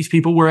many of these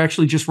people were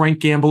actually just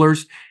ranked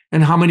gamblers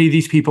and how many of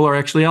these people are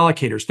actually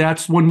allocators.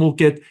 That's when we'll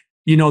get,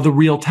 the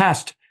real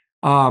test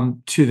to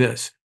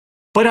this.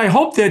 But I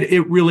hope that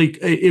it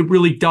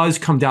really does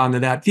come down to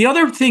that. The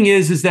other thing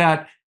is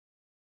that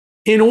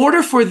in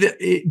order for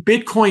the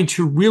Bitcoin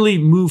to really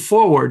move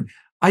forward,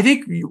 I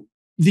think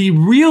the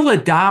real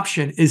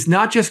adoption is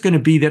not just going to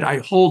be that I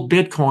hold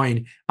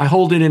Bitcoin, I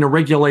hold it in a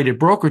regulated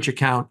brokerage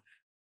account,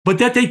 but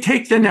that they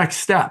take the next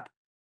step,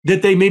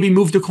 that they maybe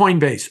move to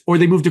Coinbase or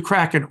they move to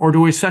Kraken or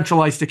to a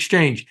centralized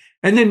exchange.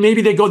 And then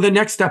maybe they go the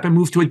next step and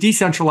move to a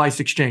decentralized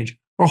exchange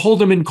or hold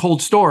them in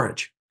cold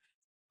storage.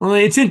 Well,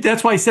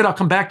 that's why I said I'll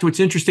come back to it's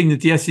interesting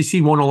that the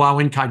SEC won't allow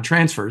in-kind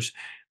transfers,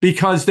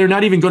 because they're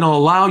not even going to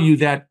allow you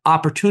that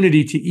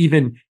opportunity to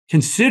even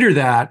consider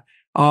that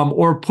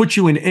or put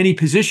you in any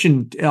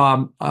position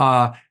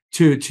to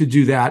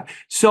do that.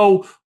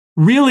 So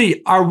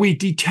really, are we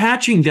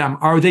detaching them?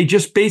 Are they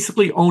just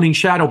basically owning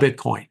shadow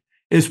Bitcoin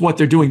is what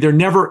they're doing? They're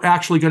never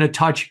actually going to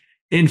touch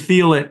and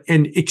feel it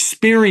and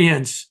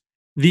experience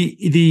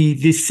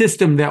the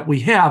system that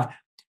we have.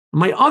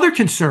 My other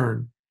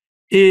concern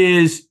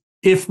is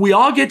if we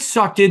all get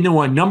sucked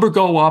into a number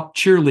go up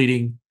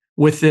cheerleading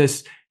with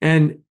this,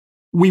 and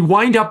we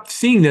wind up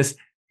seeing this,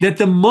 that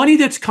the money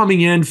that's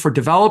coming in for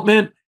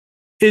development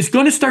is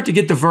going to start to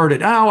get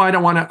diverted. Oh, I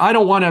don't want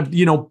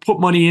to, put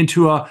money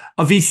into a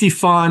VC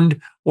fund,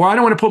 or I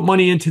don't want to put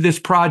money into this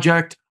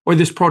project or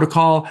this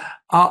protocol.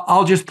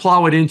 I'll just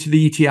plow it into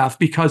the ETF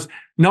because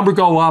number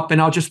go up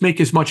and I'll just make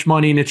as much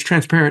money and it's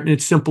transparent and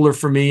it's simpler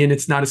for me and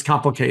it's not as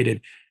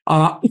complicated.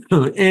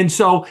 And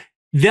so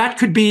that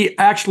could be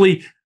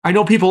actually, I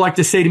know people like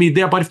to say to me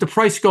there, but if the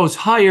price goes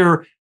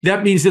higher,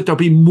 that means that there'll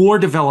be more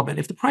development.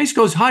 If the price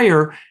goes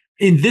higher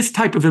in this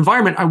type of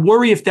environment, I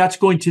worry if that's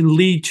going to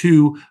lead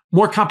to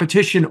more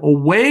competition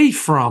away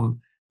from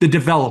the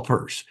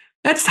developers.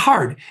 That's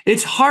hard.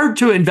 It's hard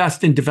to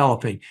invest in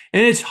developing,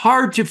 and it's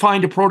hard to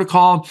find a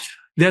protocol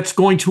that's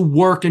going to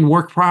work and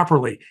work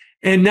properly.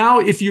 And now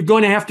if you're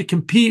going to have to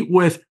compete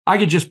with, I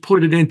could just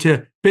put it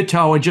into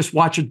BitTo and just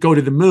watch it go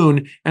to the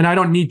moon, and I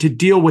don't need to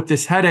deal with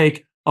this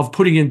headache of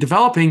putting in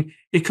developing,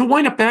 it could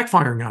wind up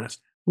backfiring on us.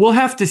 We'll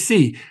have to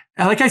see.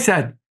 And like I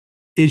said,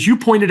 as you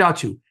pointed out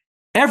too,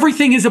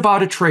 everything is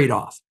about a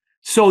trade-off.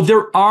 So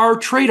there are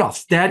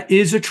trade-offs. That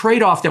is a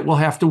trade-off that we'll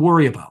have to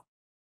worry about.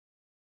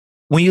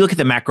 When you look at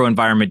the macro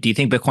environment, do you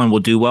think Bitcoin will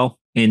do well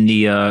in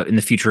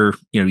the future,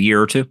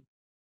 year or two?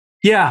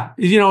 Yeah,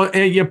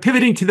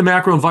 pivoting to the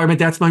macro environment,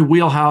 that's my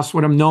wheelhouse,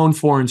 what I'm known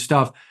for and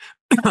stuff.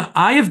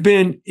 I have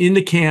been in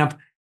the camp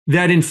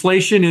that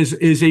inflation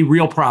is a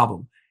real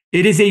problem.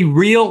 It is a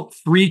real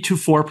 3 to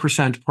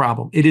 4%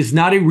 problem. It is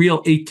not a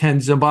real 8-10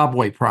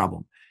 Zimbabwe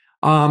problem.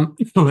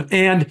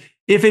 And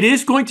if it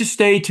is going to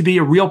stay to be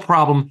a real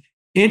problem,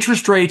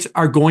 interest rates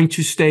are going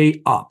to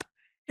stay up.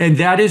 And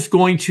that is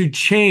going to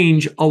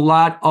change a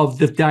lot of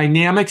the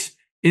dynamics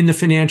in the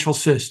financial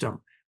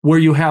system where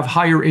you have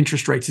higher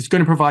interest rates. It's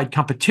going to provide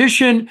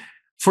competition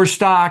for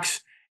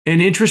stocks, and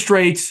interest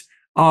rates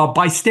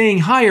by staying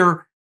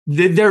higher.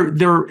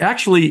 They're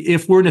actually,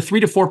 if we're in a 3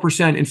 to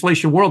 4%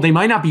 inflation world, they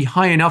might not be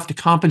high enough to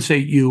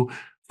compensate you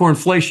for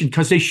inflation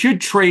because they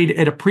should trade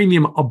at a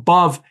premium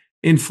above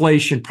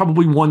inflation,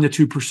 probably 1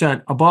 to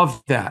 2%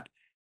 above that.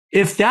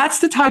 If that's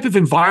the type of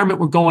environment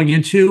we're going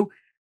into,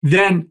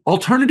 then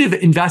alternative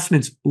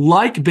investments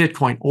like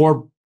Bitcoin,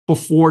 or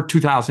before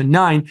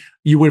 2009,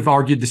 you would have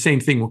argued the same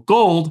thing with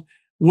gold,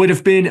 would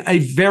have been a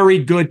very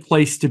good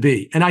place to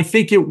be. And I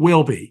think it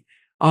will be.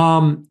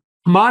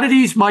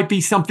 Commodities might be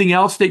something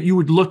else that you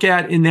would look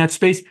at in that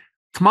space.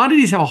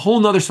 Commodities have a whole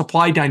nother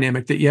supply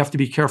dynamic that you have to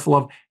be careful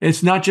of.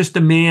 It's not just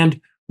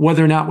demand,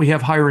 whether or not we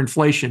have higher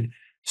inflation.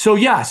 So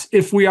yes,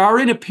 if we are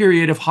in a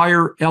period of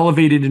higher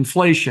elevated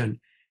inflation,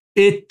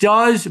 it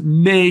does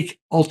make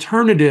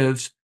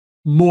alternatives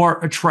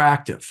more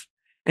attractive.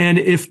 And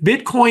if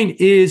Bitcoin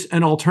is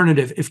an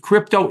alternative, if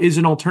crypto is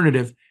an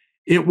alternative,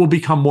 it will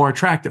become more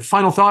attractive.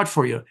 Final thought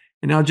for you,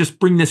 and I'll just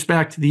bring this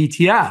back to the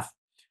ETF.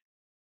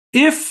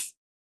 If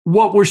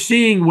what we're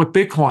seeing with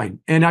Bitcoin,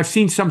 and I've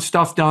seen some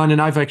stuff done,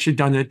 and I've actually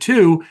done it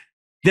too,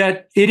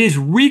 that it is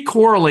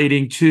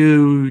recorrelating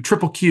to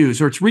triple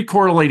Qs, or it's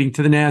recorrelating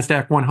to the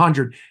NASDAQ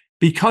 100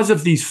 because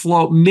of these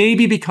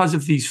maybe because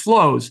of these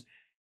flows.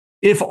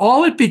 If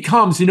all it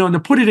becomes, and to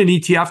put it in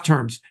ETF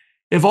terms,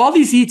 if all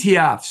these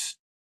ETFs,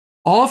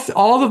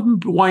 all of them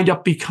wind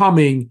up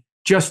becoming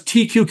just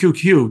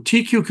TQQQ.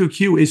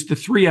 TQQQ is the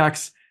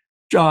 3X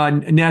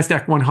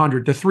NASDAQ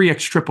 100, the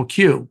 3X triple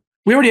Q.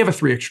 We already have a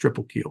 3X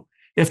triple Q.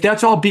 If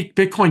that's all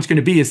Bitcoin's going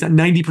to be, is that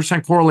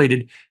 90%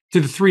 correlated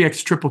to the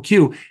 3X triple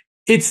Q,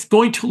 it's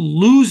going to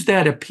lose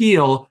that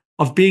appeal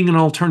of being an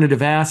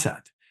alternative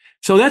asset.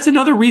 So that's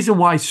another reason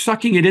why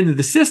sucking it into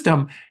the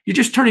system, you're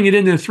just turning it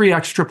into the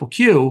 3X triple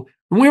Q,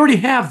 and we already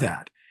have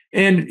that.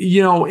 And,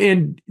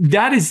 and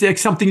that is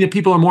something that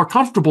people are more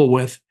comfortable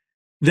with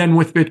than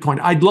with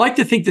Bitcoin. I'd like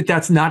to think that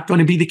that's not going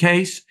to be the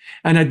case.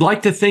 And I'd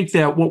like to think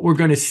that what we're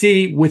going to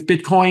see with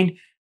Bitcoin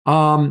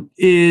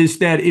is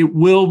that it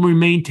will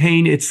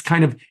maintain its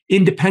kind of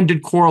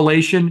independent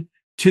correlation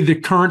to the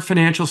current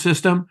financial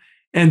system.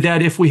 And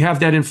that if we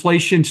have that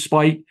inflation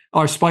spike,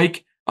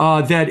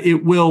 that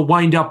it will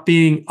wind up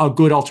being a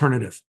good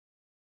alternative.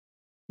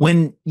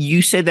 When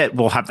you say that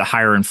we'll have the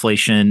higher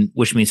inflation,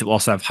 which means it will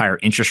also have higher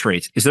interest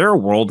rates, is there a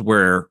world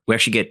where we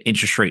actually get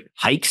interest rate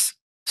hikes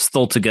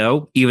still to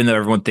go, even though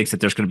everyone thinks that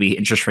there's going to be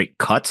interest rate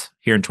cuts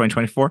here in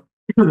 2024?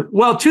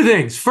 Well, two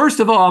things. First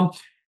of all,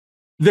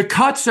 the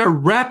cuts are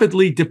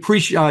rapidly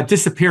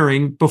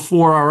disappearing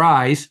before our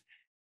eyes.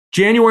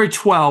 January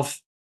 12th,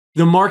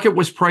 the market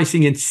was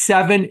pricing in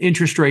 7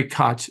 interest rate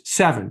cuts,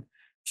 7,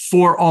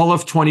 for all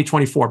of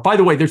 2024. By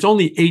the way, there's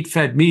only 8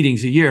 Fed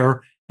meetings a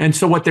year. And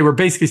so what they were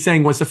basically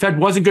saying was the Fed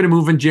wasn't going to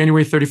move on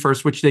January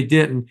 31st, which they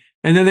didn't.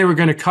 And then they were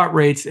going to cut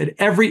rates at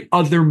every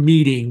other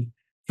meeting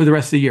for the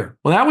rest of the year.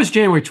 Well, that was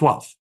January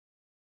 12th.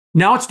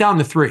 Now it's down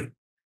to 3.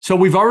 So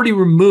we've already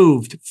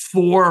removed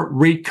 4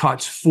 rate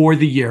cuts for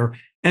the year.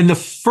 And the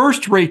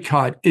first rate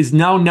cut is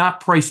now not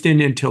priced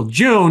in until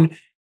June.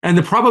 And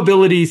the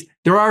probabilities,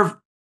 there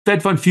are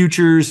Fed fund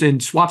futures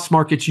and swaps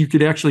markets, you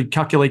could actually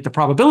calculate the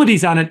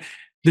probabilities on it.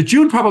 The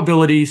June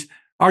probabilities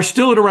are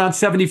still at around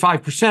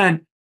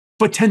 75%.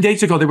 But 10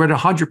 days ago, they were at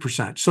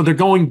 100%. So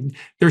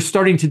they're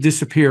starting to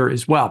disappear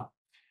as well.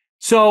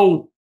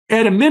 So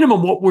at a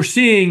minimum, what we're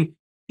seeing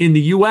in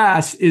the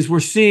US is we're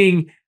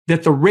seeing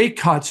that the rate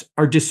cuts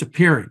are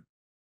disappearing.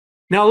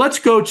 Now let's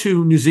go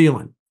to New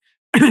Zealand.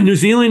 New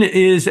Zealand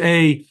is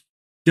a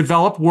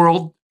developed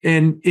world,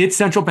 and its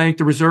central bank,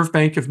 the Reserve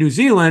Bank of New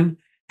Zealand,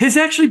 has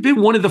actually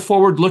been one of the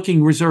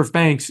forward-looking reserve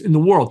banks in the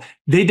world.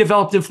 They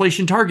developed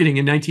inflation targeting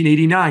in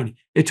 1989.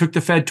 It took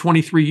the Fed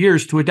 23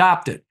 years to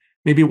adopt it.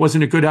 Maybe it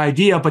wasn't a good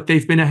idea, but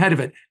they've been ahead of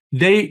it.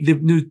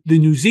 The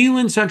New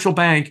Zealand Central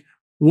Bank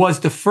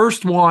was the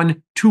first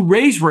one to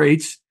raise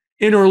rates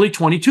in early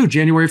 22,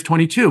 January of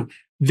 22.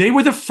 They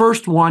were the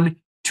first one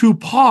to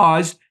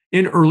pause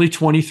in early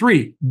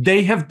 23.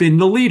 They have been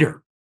the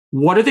leader.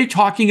 What are they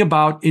talking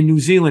about in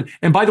New Zealand?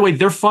 And by the way,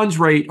 their funds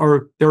rate,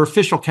 or their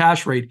official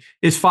cash rate,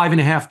 is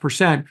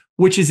 5.5%,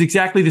 which is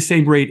exactly the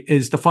same rate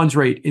as the funds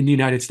rate in the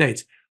United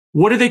States.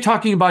 What are they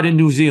talking about in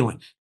New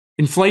Zealand?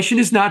 Inflation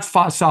is not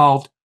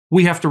solved.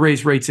 We have to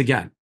raise rates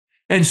again.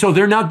 And so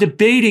they're now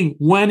debating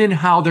when and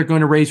how they're going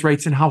to raise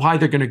rates and how high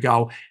they're going to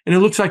go. And it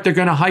looks like they're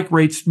going to hike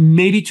rates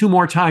maybe 2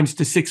 more times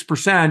to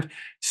 6%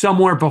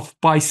 somewhere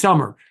by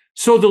summer.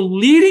 So the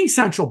leading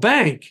central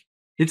bank,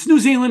 it's New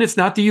Zealand, it's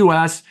not the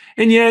US.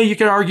 And yeah, you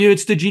could argue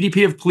it's the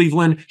GDP of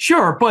Cleveland.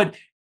 Sure, but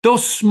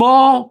those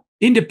small,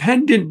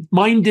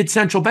 independent-minded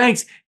central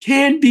banks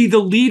can be the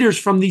leaders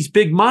from these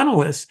big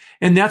monoliths.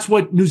 And that's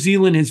what New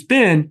Zealand has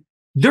been.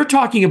 They're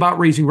talking about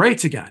raising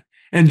rates again.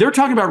 And they're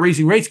talking about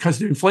raising rates because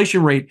the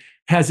inflation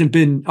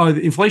the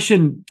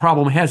inflation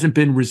problem hasn't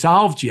been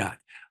resolved yet.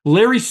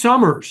 Larry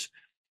Summers,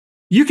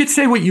 you could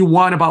say what you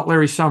want about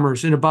Larry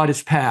Summers and about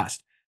his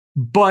past,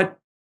 but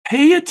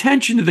pay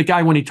attention to the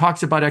guy when he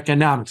talks about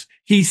economics.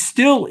 He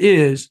still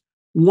is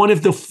one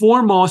of the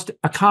foremost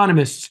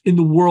economists in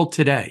the world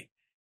today.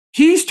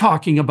 He's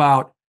talking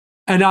about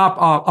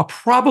a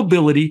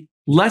probability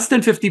less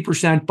than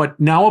 50%, but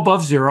now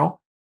above 0.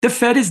 The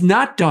Fed is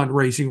not done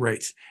raising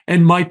rates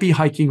and might be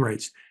hiking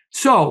rates.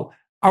 So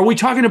are we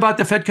talking about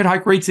the Fed could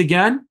hike rates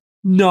again?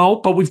 No,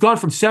 but we've gone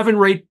from 7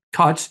 rate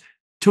cuts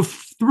to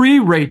 3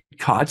 rate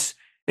cuts.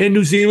 And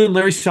New Zealand,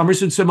 Larry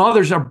Summers, and some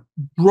others are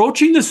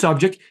broaching the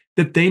subject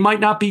that they might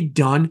not be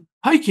done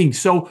hiking.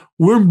 So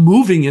we're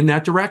moving in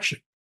that direction.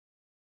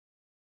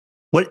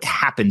 What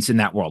happens in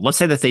that world? Let's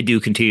say that they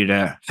do continue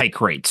to hike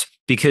rates,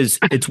 because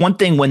it's one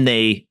thing when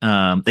they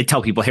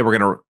tell people, hey, we're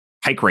going to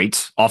hike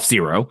rates off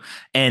 0,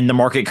 and the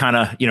market kind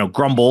of,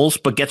 grumbles,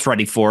 but gets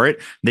ready for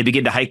it. They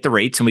begin to hike the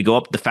rates, and we go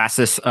up the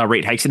fastest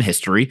rate hikes in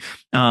history.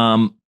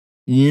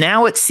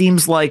 Now it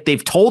seems like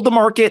they've told the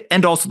market,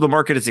 and also the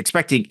market is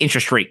expecting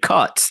interest rate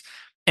cuts.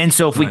 And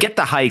so if we get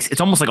the hikes, it's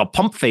almost like a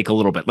pump fake a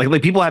little bit.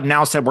 Like people have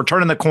now said, we're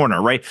turning the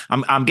corner, right?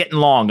 I'm getting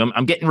long.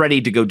 I'm getting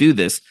ready to go do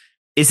this.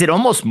 Is it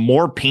almost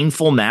more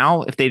painful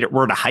now if they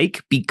were to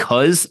hike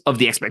because of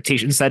the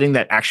expectation setting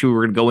that actually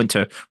we're going to go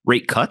into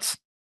rate cuts?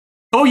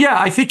 Oh yeah,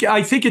 I think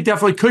it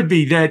definitely could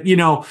be that,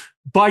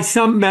 by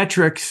some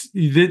metrics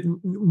that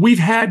we've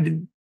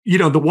had,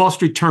 the Wall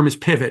Street term is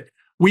pivot.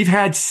 We've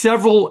had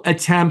several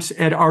attempts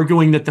at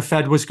arguing that the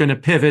Fed was going to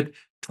pivot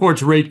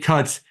towards rate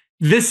cuts.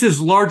 This has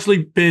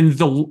largely been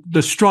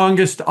the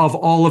strongest of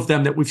all of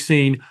them that we've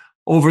seen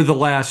over the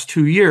last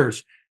 2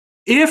 years.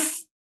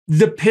 If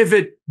the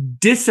pivot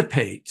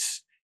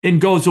dissipates and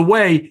goes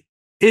away,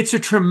 it's a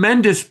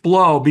tremendous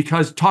blow,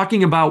 because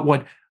talking about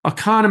what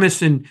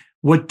economists and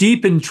what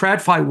Deep in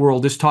TradFi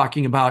world is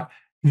talking about,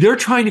 they're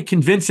trying to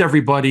convince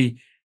everybody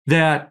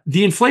that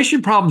the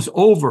inflation problem's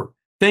over.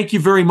 Thank you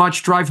very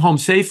much. Drive home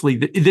safely.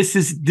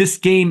 This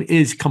game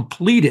is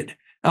completed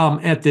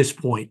at this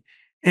point.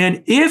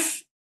 And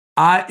if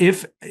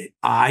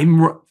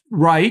I'm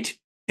right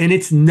and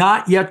it's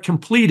not yet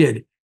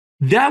completed,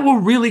 that will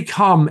really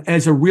come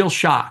as a real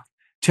shock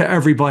to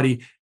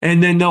everybody.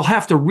 And then they'll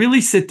have to really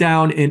sit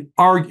down and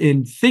argue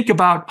and think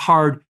about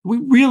hard. We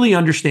really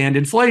understand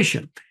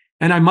inflation.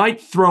 And I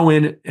might throw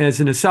in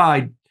as an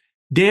aside,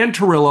 Dan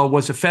Tarullo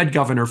was a Fed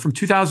governor from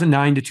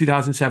 2009 to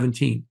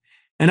 2017.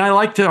 And I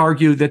like to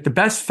argue that the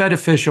best Fed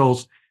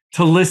officials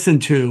to listen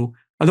to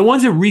are the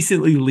ones that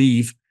recently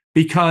leave,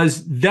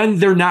 because then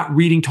they're not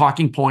reading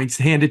talking points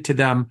handed to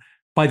them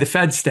by the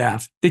Fed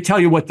staff. They tell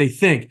you what they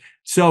think.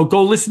 So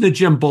go listen to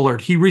Jim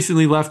Bullard. He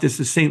recently left as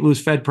the St. Louis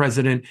Fed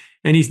president,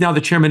 and he's now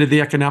the chairman of the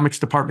economics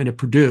department at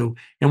Purdue.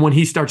 And when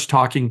he starts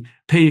talking,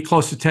 pay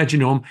close attention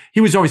to him.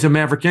 He was always a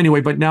maverick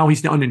anyway, but now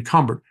he's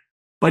unencumbered.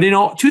 But in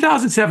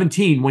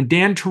 2017, when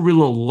Dan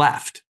Tarullo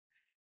left,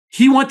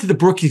 he went to the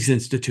Brookings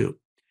Institute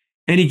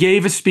and he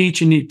gave a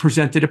speech and he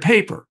presented a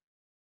paper.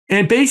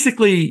 And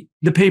basically,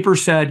 the paper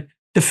said,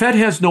 the Fed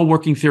has no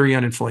working theory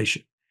on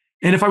inflation.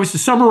 And if I was to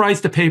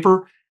summarize the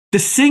paper, the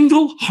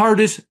single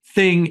hardest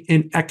thing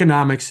in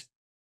economics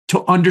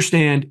to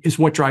understand is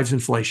what drives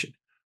inflation.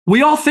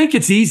 We all think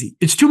it's easy.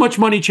 It's too much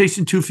money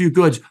chasing too few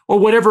goods, or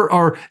whatever,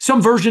 or some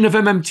version of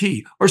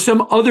MMT, or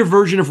some other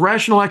version of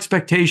rational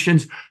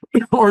expectations,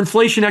 or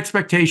inflation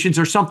expectations,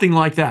 or something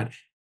like that.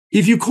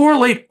 If you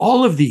correlate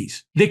all of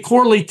these, they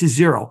correlate to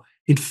zero.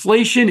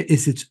 Inflation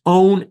is its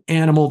own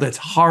animal that's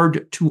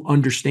hard to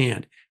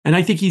understand. And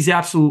I think he's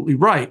absolutely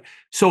right.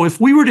 So if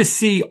we were to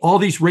see all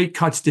these rate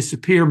cuts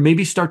disappear,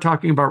 maybe start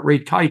talking about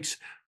rate hikes,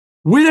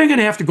 we're then going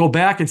to have to go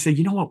back and say,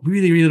 you know what,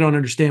 we really don't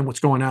understand what's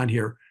going on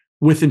here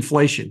with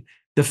inflation.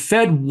 The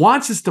Fed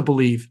wants us to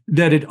believe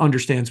that it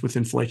understands with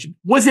inflation.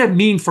 What does that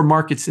mean for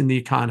markets in the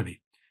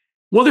economy?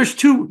 Well, there's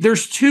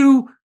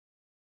two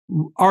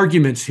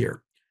arguments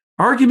here.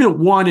 Argument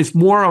one is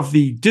more of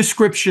the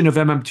description of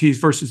MMTs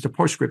versus the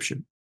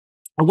prescription.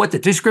 And what the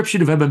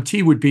description of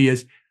MMT would be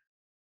is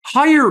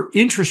higher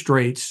interest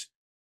rates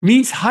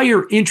means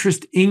higher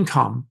interest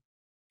income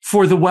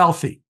for the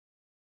wealthy.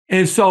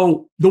 And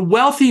so the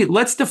wealthy,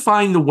 let's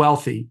define the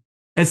wealthy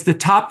as the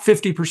top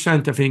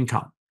 50% of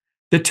income.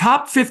 The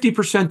top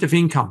 50% of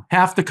income,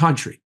 half the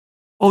country,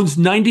 owns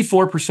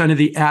 94% of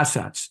the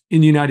assets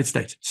in the United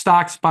States.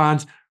 Stocks,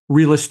 bonds,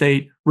 real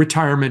estate,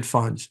 retirement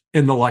funds,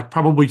 and the like,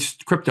 probably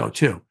crypto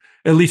too,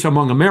 at least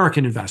among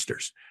American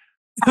investors.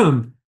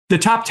 The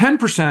top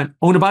 10%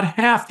 own about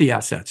half the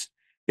assets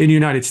in the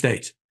United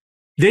States.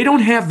 They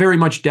don't have very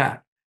much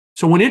debt.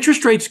 So when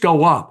interest rates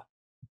go up,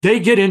 they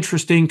get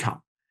interest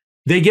income.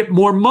 They get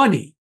more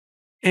money.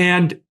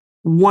 And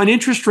when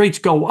interest rates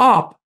go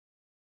up,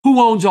 who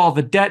owns all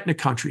the debt in the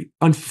country?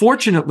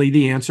 Unfortunately,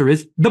 the answer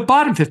is the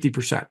bottom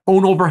 50%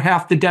 own over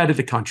half the debt of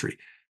the country.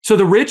 So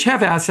the rich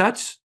have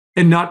assets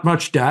and not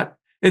much debt.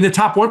 And the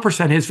top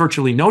 1% has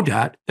virtually no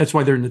debt. That's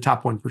why they're in the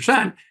top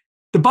 1%.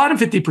 The bottom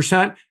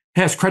 50%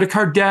 has credit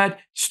card debt,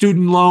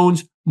 student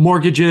loans,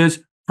 mortgages,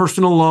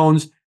 personal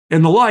loans,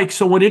 and the like.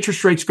 So when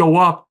interest rates go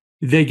up,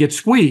 they get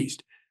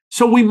squeezed.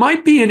 So we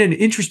might be in an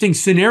interesting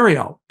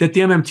scenario that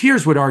the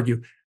MMTers would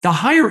argue. The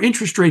higher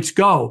interest rates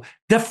go,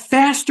 the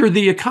faster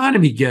the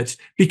economy gets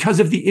because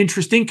of the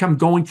interest income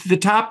going to the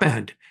top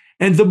end.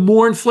 And the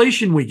more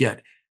inflation we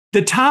get.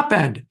 The top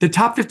end, the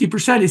top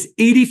 50% is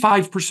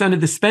 85%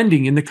 of the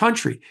spending in the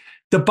country.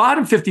 The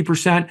bottom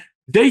 50%,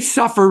 they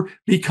suffer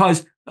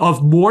because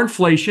of more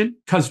inflation,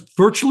 because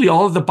virtually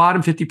all of the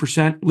bottom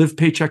 50% live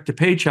paycheck to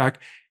paycheck.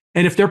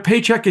 And if their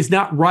paycheck is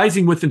not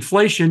rising with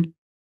inflation,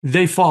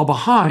 they fall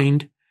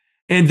behind.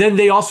 And then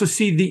they also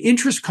see the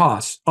interest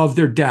costs of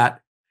their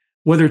debt,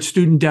 whether it's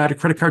student debt or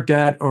credit card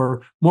debt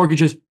or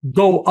mortgages,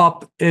 go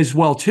up as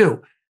well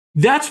too.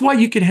 That's why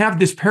you can have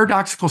this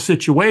paradoxical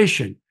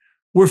situation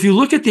where if you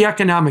look at the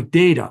economic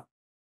data,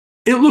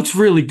 it looks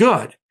really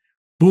good.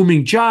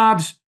 Booming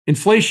jobs,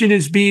 inflation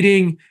is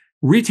beating,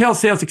 retail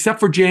sales, except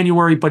for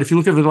January, but if you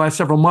look at the last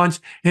several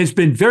months, has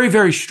been very,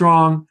 very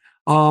strong.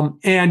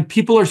 And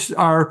people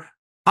are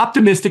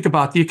optimistic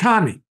about the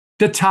economy.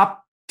 The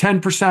top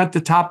 10%,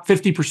 the top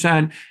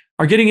 50%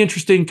 are getting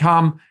interest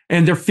income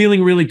and they're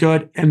feeling really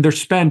good and they're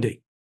spending.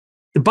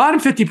 The bottom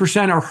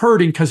 50% are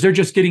hurting because they're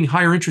just getting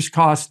higher interest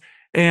costs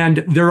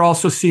and they're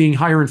also seeing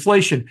higher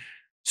inflation.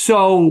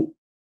 So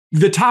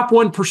the top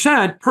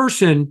 1%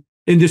 person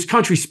in this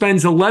country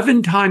spends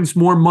 11 times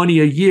more money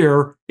a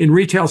year in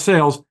retail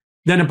sales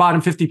than a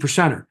bottom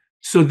 50%er.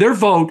 So their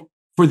vote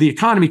for the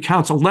economy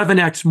counts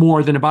 11x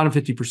more than a bottom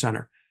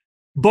 50%er.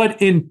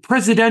 But in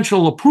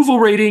presidential approval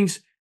ratings,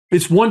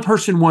 it's one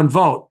person, one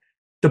vote.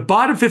 The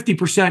bottom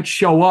 50%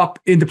 show up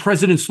in the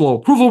president's low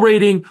approval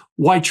rating,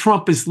 why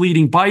Trump is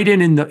leading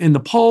Biden in the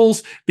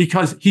polls,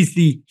 because he's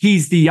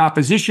the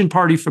opposition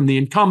party from the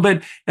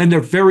incumbent, and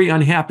they're very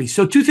unhappy.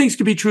 So two things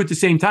can be true at the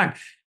same time.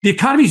 The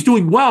economy is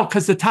doing well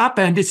because the top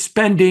end is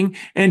spending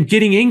and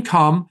getting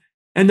income,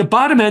 and the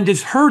bottom end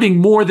is hurting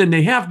more than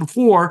they have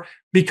before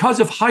because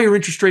of higher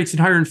interest rates and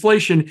higher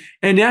inflation,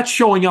 and that's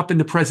showing up in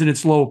the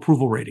president's low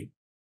approval rating.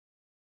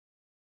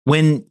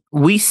 When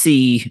we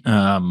see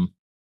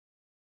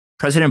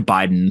President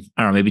Biden,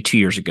 I don't know, maybe 2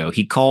 years ago,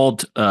 he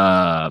called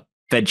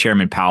Fed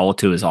Chairman Powell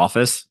to his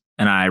office,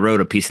 and I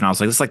wrote a piece, and I was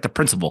like, "This is like the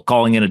principal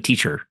calling in a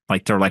teacher,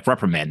 like to like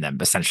reprimand them,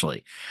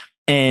 essentially."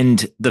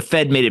 And the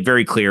Fed made it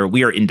very clear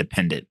we are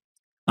independent.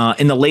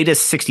 In the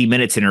latest 60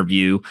 Minutes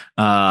interview,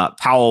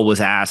 Powell was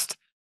asked,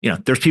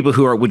 there's people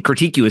who would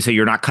critique you and say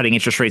you're not cutting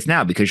interest rates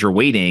now because you're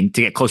waiting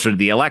to get closer to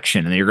the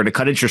election, and you're going to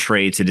cut interest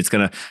rates, and it's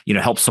going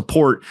to help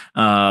support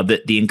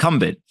the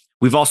incumbent.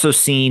 We've also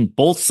seen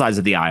both sides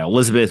of the aisle,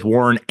 Elizabeth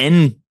Warren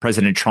and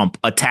President Trump,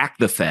 attack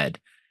the Fed.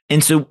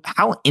 And so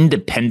how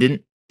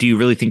independent do you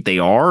really think they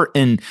are?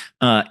 And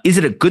is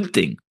it a good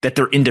thing that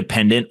they're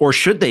independent, or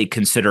should they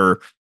consider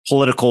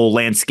political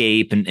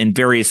landscape and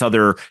various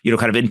other,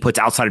 kind of inputs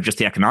outside of just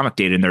the economic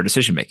data in their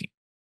decision making?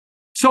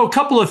 So a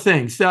couple of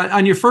things.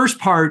 On your first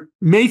part,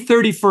 May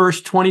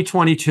 31st,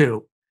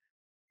 2022,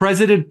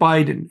 President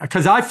Biden,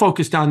 because I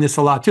focused on this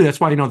a lot too, that's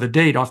why I know the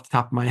date off the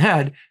top of my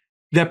head,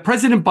 that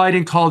President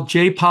Biden called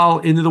Jay Powell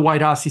into the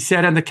White House. He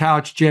sat on the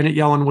couch. Janet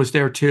Yellen was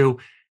there too.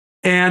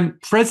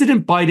 And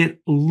President Biden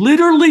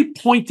literally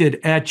pointed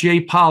at Jay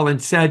Powell and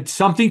said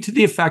something to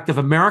the effect of,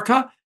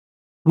 America,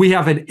 we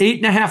have an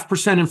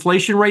 8.5%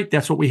 inflation rate.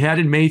 That's what we had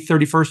in May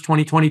 31st,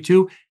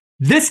 2022.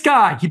 This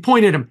guy, he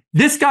pointed at him,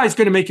 this guy's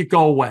going to make it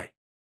go away,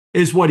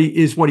 is what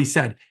he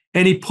said.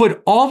 And he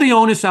put all the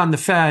onus on the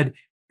Fed.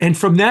 And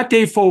from that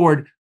day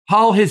forward,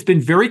 Powell has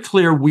been very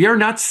clear, we are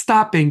not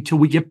stopping till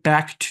we get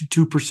back to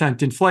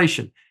 2%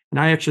 inflation. And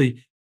I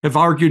actually have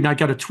argued, and I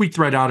got a tweet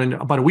thread out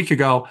about a week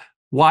ago,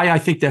 why I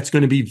think that's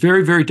going to be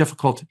very, very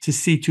difficult to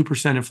see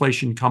 2%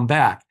 inflation come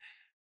back.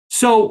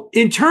 So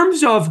in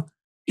terms of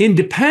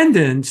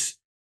independence,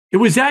 it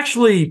was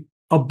actually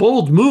a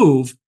bold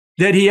move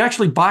that he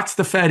actually boxed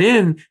the Fed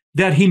in,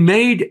 that he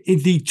made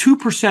the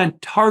 2%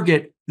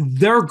 target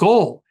their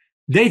goal.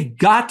 They've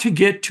got to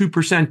get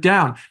 2%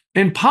 down.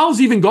 And Powell's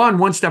even gone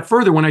one step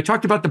further. When I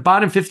talked about the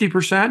bottom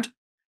 50%,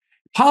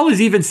 Powell has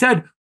even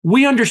said,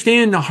 we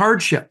understand the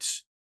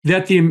hardships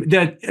that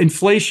that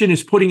inflation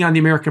is putting on the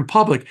American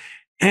public.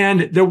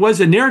 And there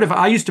was a narrative,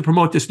 I used to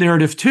promote this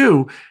narrative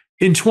too,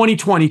 in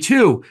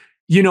 2022,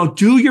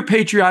 do your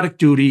patriotic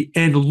duty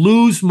and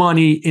lose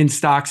money in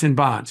stocks and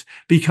bonds,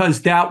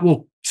 because that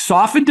will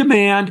soften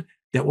demand,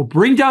 that will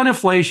bring down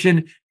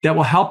inflation, that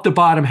will help the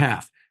bottom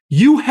half.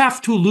 You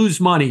have to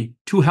lose money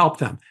to help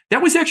them.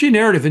 That was actually a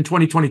narrative in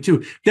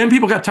 2022. Then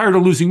people got tired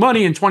of losing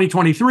money in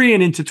 2023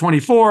 and into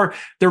 24.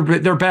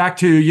 They're back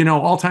to,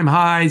 all-time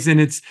highs, and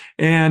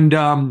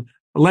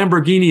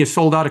Lamborghini has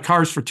sold out of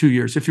cars for 2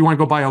 years. If you want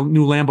to go buy a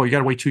new Lambo, you got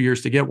to wait 2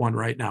 years to get one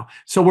right now.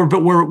 So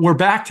we're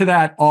back to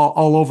that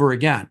all over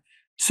again.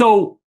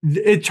 So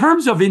in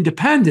terms of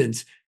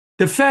independence,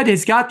 the Fed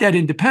has got that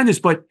independence,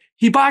 but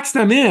he boxed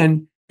them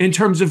in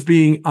terms of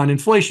being on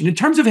inflation. In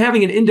terms of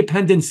having an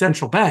independent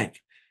central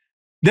bank,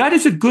 that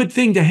is a good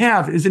thing to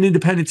have, is an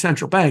independent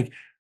central bank.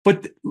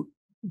 But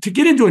to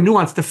get into a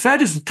nuance, the Fed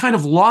has kind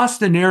of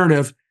lost the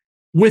narrative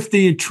with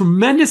the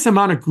tremendous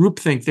amount of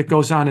groupthink that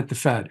goes on at the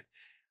Fed.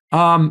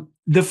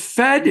 The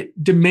Fed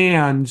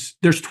demands,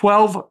 there's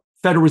 12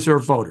 Federal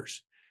Reserve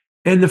voters,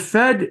 and the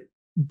Fed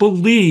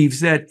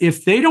believes that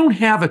if they don't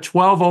have a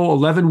 12-0,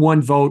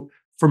 11-1 vote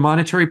for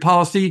monetary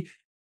policy,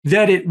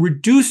 that it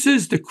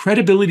reduces the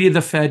credibility of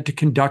the Fed to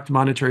conduct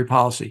monetary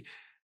policy.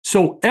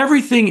 So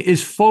everything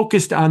is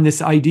focused on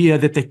this idea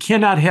that they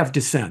cannot have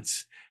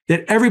dissents,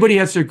 that everybody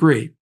has to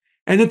agree.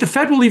 And that the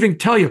Fed will even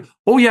tell you,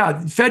 oh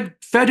yeah,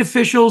 Fed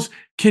officials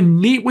can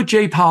meet with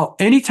Jay Powell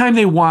anytime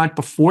they want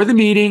before the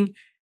meeting,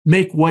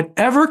 make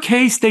whatever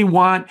case they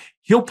want.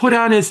 He'll put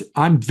on his,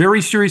 I'm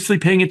very seriously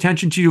paying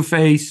attention to you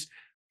face,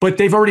 but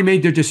they've already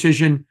made their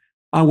decision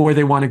on where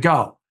they want to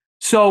go.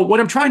 So what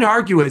I'm trying to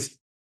argue is,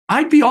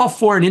 I'd be all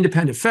for an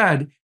independent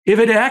Fed if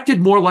it acted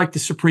more like the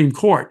Supreme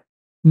Court.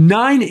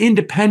 9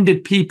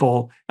 independent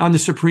people on the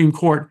Supreme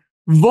Court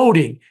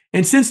voting.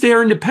 And since they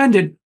are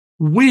independent,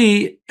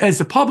 we as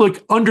the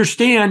public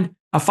understand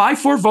a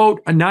 5-4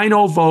 vote, a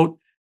 9-0 vote,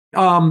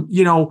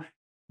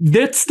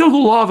 that's still the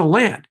law of the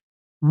land.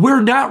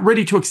 We're not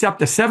ready to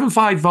accept a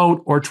 7-5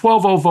 vote or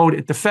 12-0 vote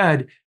at the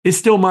Fed is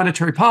still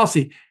monetary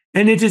policy.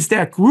 And it is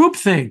that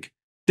groupthink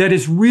that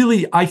is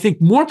really, I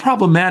think, more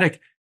problematic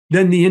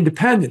than the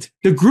independents.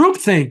 The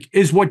groupthink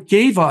is what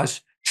gave us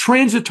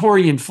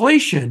transitory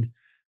inflation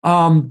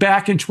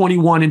back in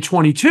 21 and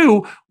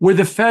 22, where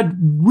the Fed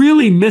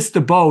really missed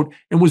the boat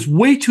and was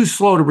way too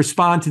slow to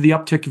respond to the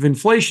uptick of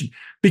inflation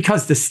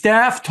because the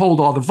staff told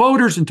all the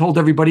voters and told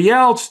everybody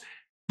else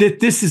that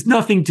this is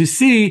nothing to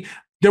see.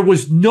 There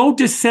was no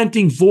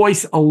dissenting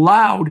voice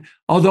allowed,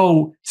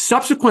 although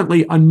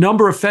subsequently a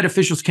number of Fed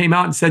officials came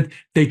out and said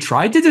they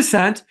tried to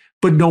dissent,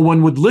 but no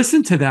one would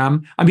listen to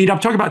them. I mean, I'm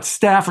talking about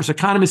staffers,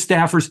 economist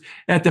staffers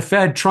at the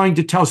Fed trying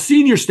to tell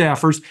senior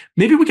staffers,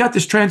 maybe we got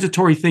this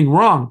transitory thing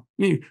wrong.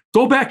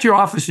 Go back to your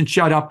office and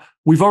shut up.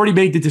 We've already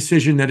made the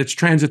decision that it's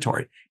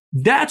transitory.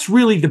 That's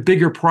really the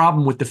bigger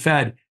problem with the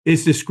Fed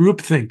is this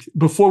groupthink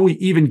before we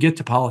even get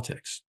to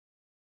politics.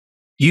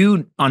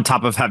 You, on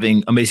top of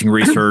having amazing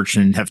research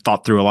and have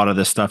thought through a lot of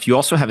this stuff, you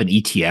also have an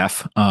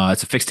ETF.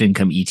 It's a fixed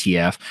income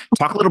ETF.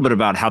 Talk a little bit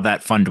about how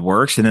that fund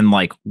works and then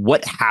like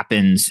what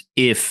happens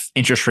if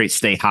interest rates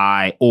stay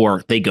high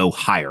or they go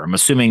higher. I'm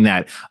assuming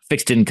that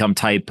fixed income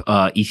type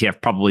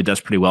ETF probably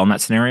does pretty well in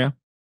that scenario.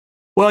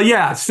 Well,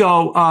 yeah.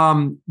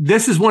 So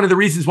this is one of the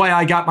reasons why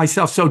I got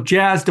myself so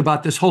jazzed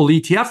about this whole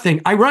ETF thing.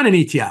 I run an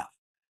ETF,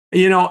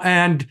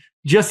 and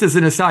just as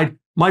an aside,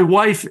 my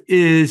wife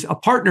is a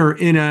partner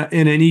in an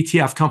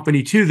ETF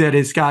company too that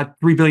has got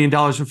 $3 billion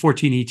in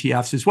 14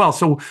 ETFs as well.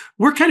 So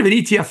we're kind of an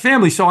ETF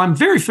family. So I'm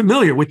very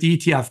familiar with the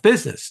ETF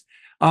business.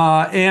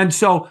 And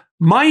so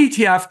my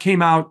ETF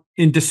came out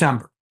in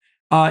December.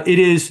 It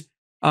is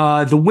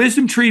the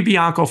Wisdom Tree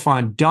Bianco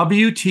Fund,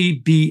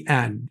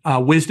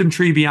 WTBN. Wisdom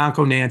Tree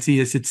Bianco Nancy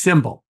is its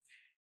symbol.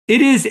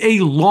 It is a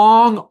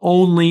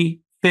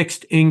long-only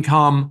fixed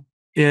income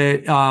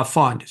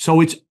fund. So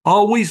it's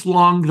always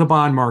long the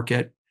bond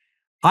market.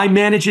 I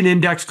manage an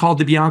index called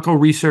the Bianco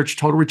Research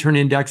Total Return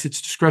Index.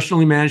 It's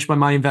discretionally managed by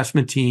my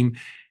investment team,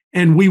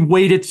 and we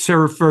weight it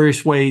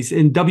various ways.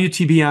 And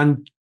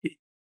WTBN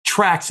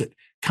tracks it,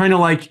 kind of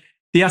like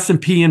the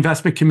S&P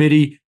Investment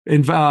Committee.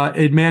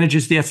 It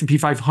manages the S&P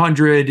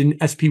 500, and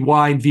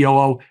SPY and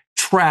VOO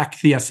track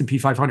the S&P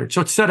 500.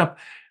 So it's set up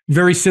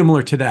very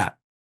similar to that.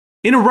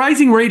 In a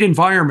rising rate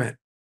environment,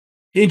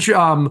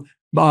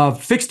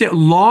 fixed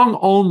long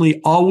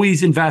only,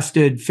 always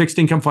invested fixed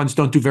income funds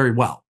don't do very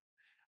well.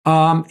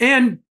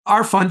 And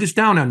our fund is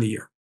down on the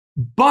year.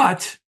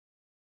 But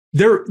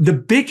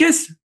the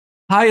biggest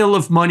pile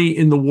of money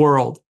in the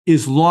world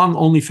is long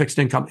only fixed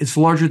income. It's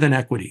larger than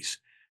equities.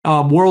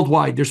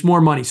 Worldwide, there's more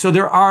money. So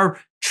there are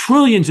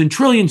trillions and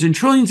trillions and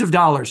trillions of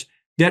dollars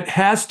that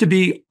has to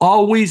be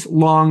always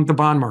long the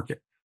bond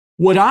market.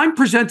 What I'm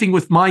presenting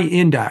with my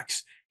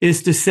index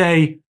is to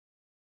say,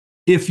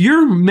 if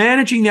you're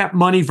managing that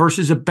money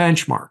versus a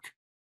benchmark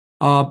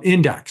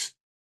index,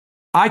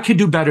 I could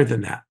do better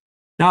than that.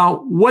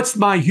 Now, what's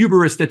my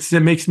hubris that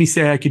makes me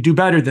say I could do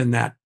better than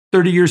that?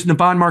 30 years in the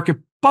bond market.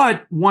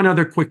 But one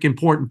other quick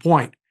important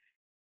point.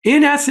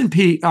 In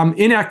S&P,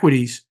 in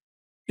equities,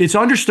 it's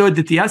understood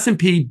that the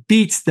S&P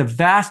beats the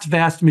vast,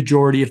 vast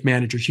majority of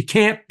managers. You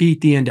can't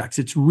beat the index.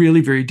 It's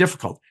really very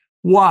difficult.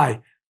 Why?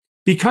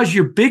 Because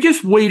your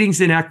biggest weightings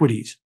in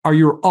equities are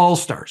your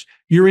all-stars,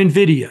 your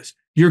NVIDIAs,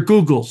 your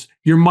Googles,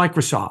 your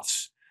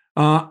Microsofts,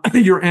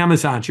 your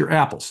Amazons, your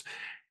Apples.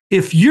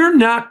 If you're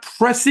not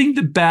pressing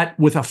the bet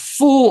with a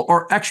full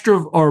or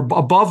extra or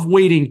above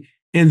weighting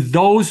in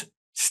those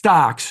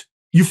stocks,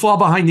 you fall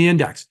behind the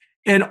index.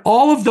 And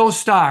all of those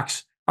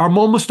stocks are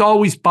almost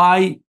always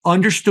by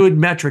understood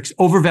metrics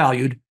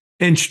overvalued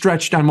and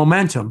stretched on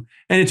momentum.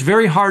 And it's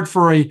very hard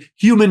for a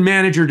human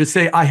manager to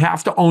say, I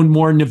have to own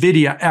more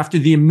NVIDIA after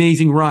the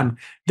amazing run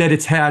that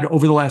it's had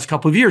over the last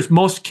couple of years.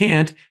 Most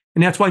can't.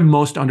 And that's why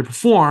most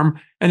underperform.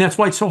 And that's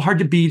why it's so hard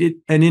to beat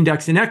an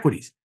index in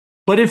equities.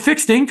 But in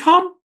fixed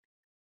income,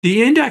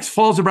 the index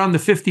falls around the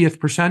 50th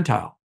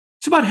percentile.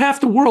 It's about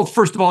half the world,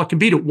 first of all, it can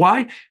beat it.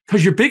 Why?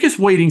 Because your biggest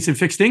weightings in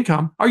fixed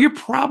income are your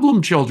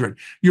problem children,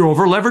 your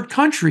over-levered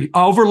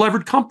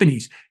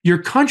companies, your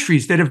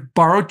countries that have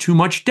borrowed too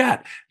much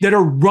debt, that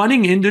are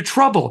running into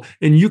trouble.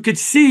 And you could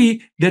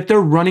see that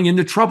they're running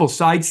into trouble.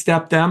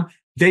 Sidestep them.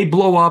 They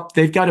blow up.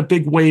 They've got a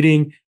big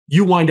weighting.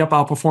 You wind up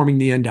outperforming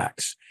the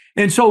index.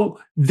 And so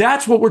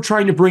that's what we're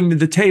trying to bring to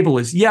the table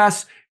is,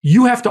 yes,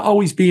 you have to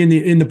always be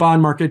in the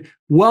bond market.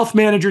 Wealth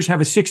managers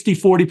have a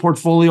 60-40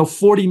 portfolio.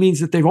 40 means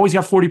that they've always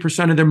got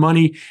 40% of their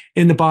money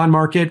in the bond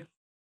market.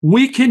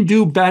 We can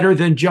do better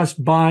than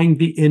just buying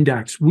the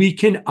index. We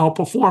can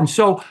outperform.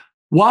 So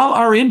while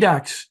our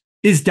index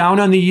is down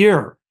on the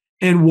year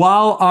and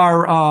while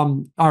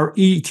our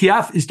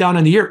ETF is down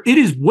on the year, it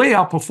is way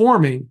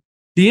outperforming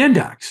the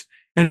index.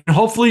 And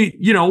hopefully,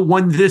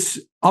 when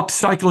this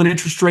upcycle in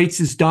interest rates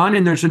is done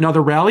and there's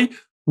another rally,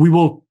 we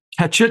will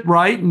catch it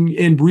right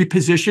and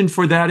reposition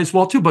for that as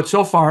well too. But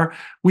so far,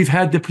 we've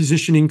had the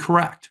positioning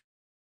correct.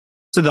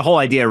 So the whole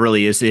idea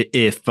really is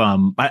if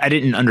I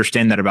didn't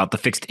understand that about the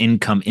fixed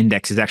income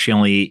index is actually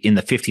only in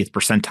the 50th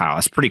percentile.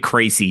 It's pretty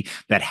crazy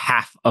that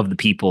half of the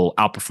people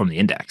outperform the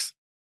index.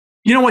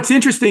 What's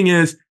interesting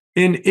is,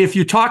 if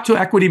you talk to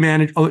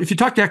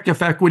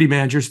active equity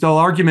managers, they'll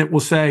argument will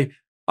say,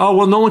 oh,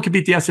 well, no one can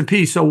beat the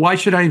S&P, so why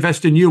should I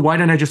invest in you? Why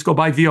don't I just go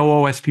buy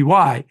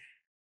VOOSPY?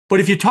 But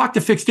if you talk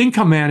to fixed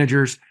income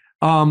managers,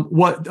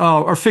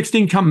 or fixed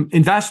income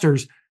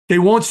investors, they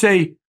won't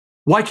say,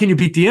 why can you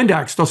beat the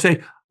index? They'll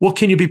say, well,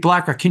 can you beat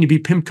BlackRock? Can you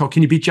beat PIMCO?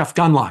 Can you beat Jeff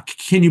Gundlach?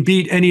 Can you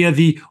beat any of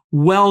the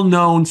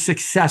well-known,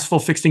 successful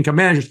fixed income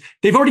managers?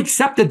 They've already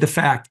accepted the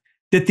fact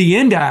that the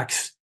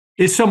index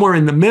is somewhere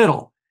in the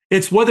middle.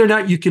 It's whether or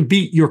not you can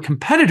beat your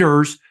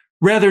competitors,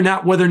 rather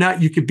not whether or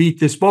not you could beat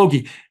this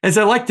bogey. As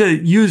I like to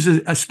use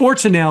a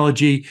sports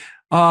analogy,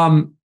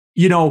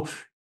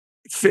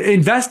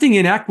 investing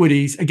in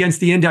equities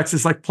against the index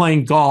is like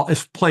playing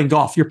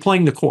golf. You're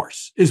playing the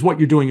course, is what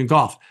you're doing in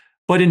golf.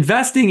 But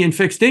investing in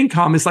fixed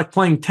income is like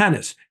playing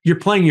tennis. You're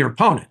playing your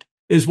opponent,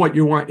 is what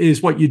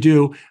you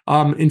do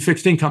in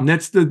fixed income.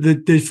 That's the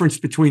difference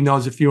between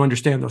those, if you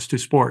understand those two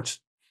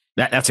sports.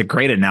 That's a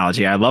great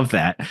analogy. I love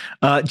that.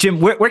 Jim,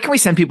 where can we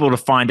send people to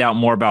find out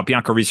more about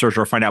Bianco Research,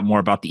 or find out more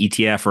about the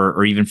ETF,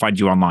 or even find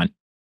you online?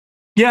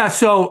 Yeah,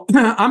 so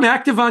I'm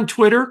active on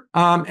Twitter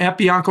at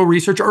Bianco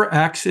Research, or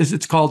X as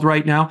it's called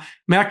right now.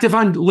 I'm active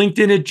on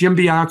LinkedIn at Jim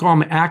Bianco.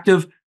 I'm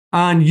active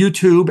on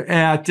YouTube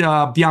at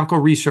Bianco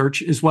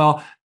Research as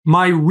well.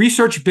 My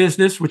research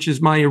business, which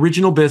is my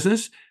original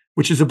business,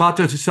 which is about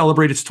to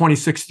celebrate its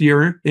 26th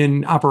year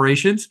in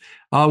operations.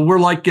 We're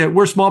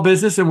a small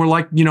business, and we're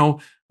like,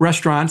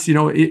 restaurants.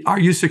 Are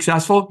you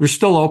successful? We're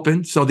still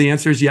open. So the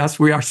answer is yes,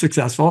 we are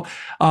successful.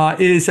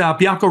 Is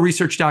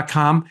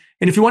BiancoResearch.com.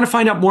 And if you want to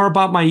find out more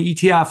about my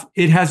ETF,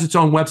 it has its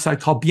own website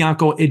called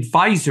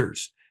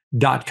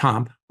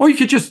BiancoAdvisors.com. Or you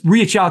could just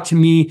reach out to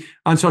me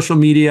on social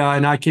media,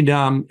 and I can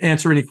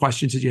answer any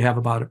questions that you have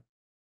about it.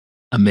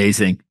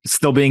 Amazing.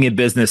 Still being in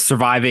business,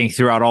 surviving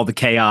throughout all the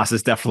chaos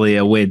is definitely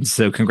a win.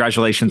 So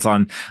congratulations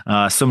on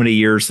so many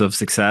years of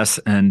success,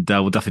 and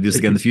we'll definitely do this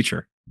again in the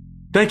future.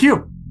 Thank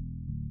you.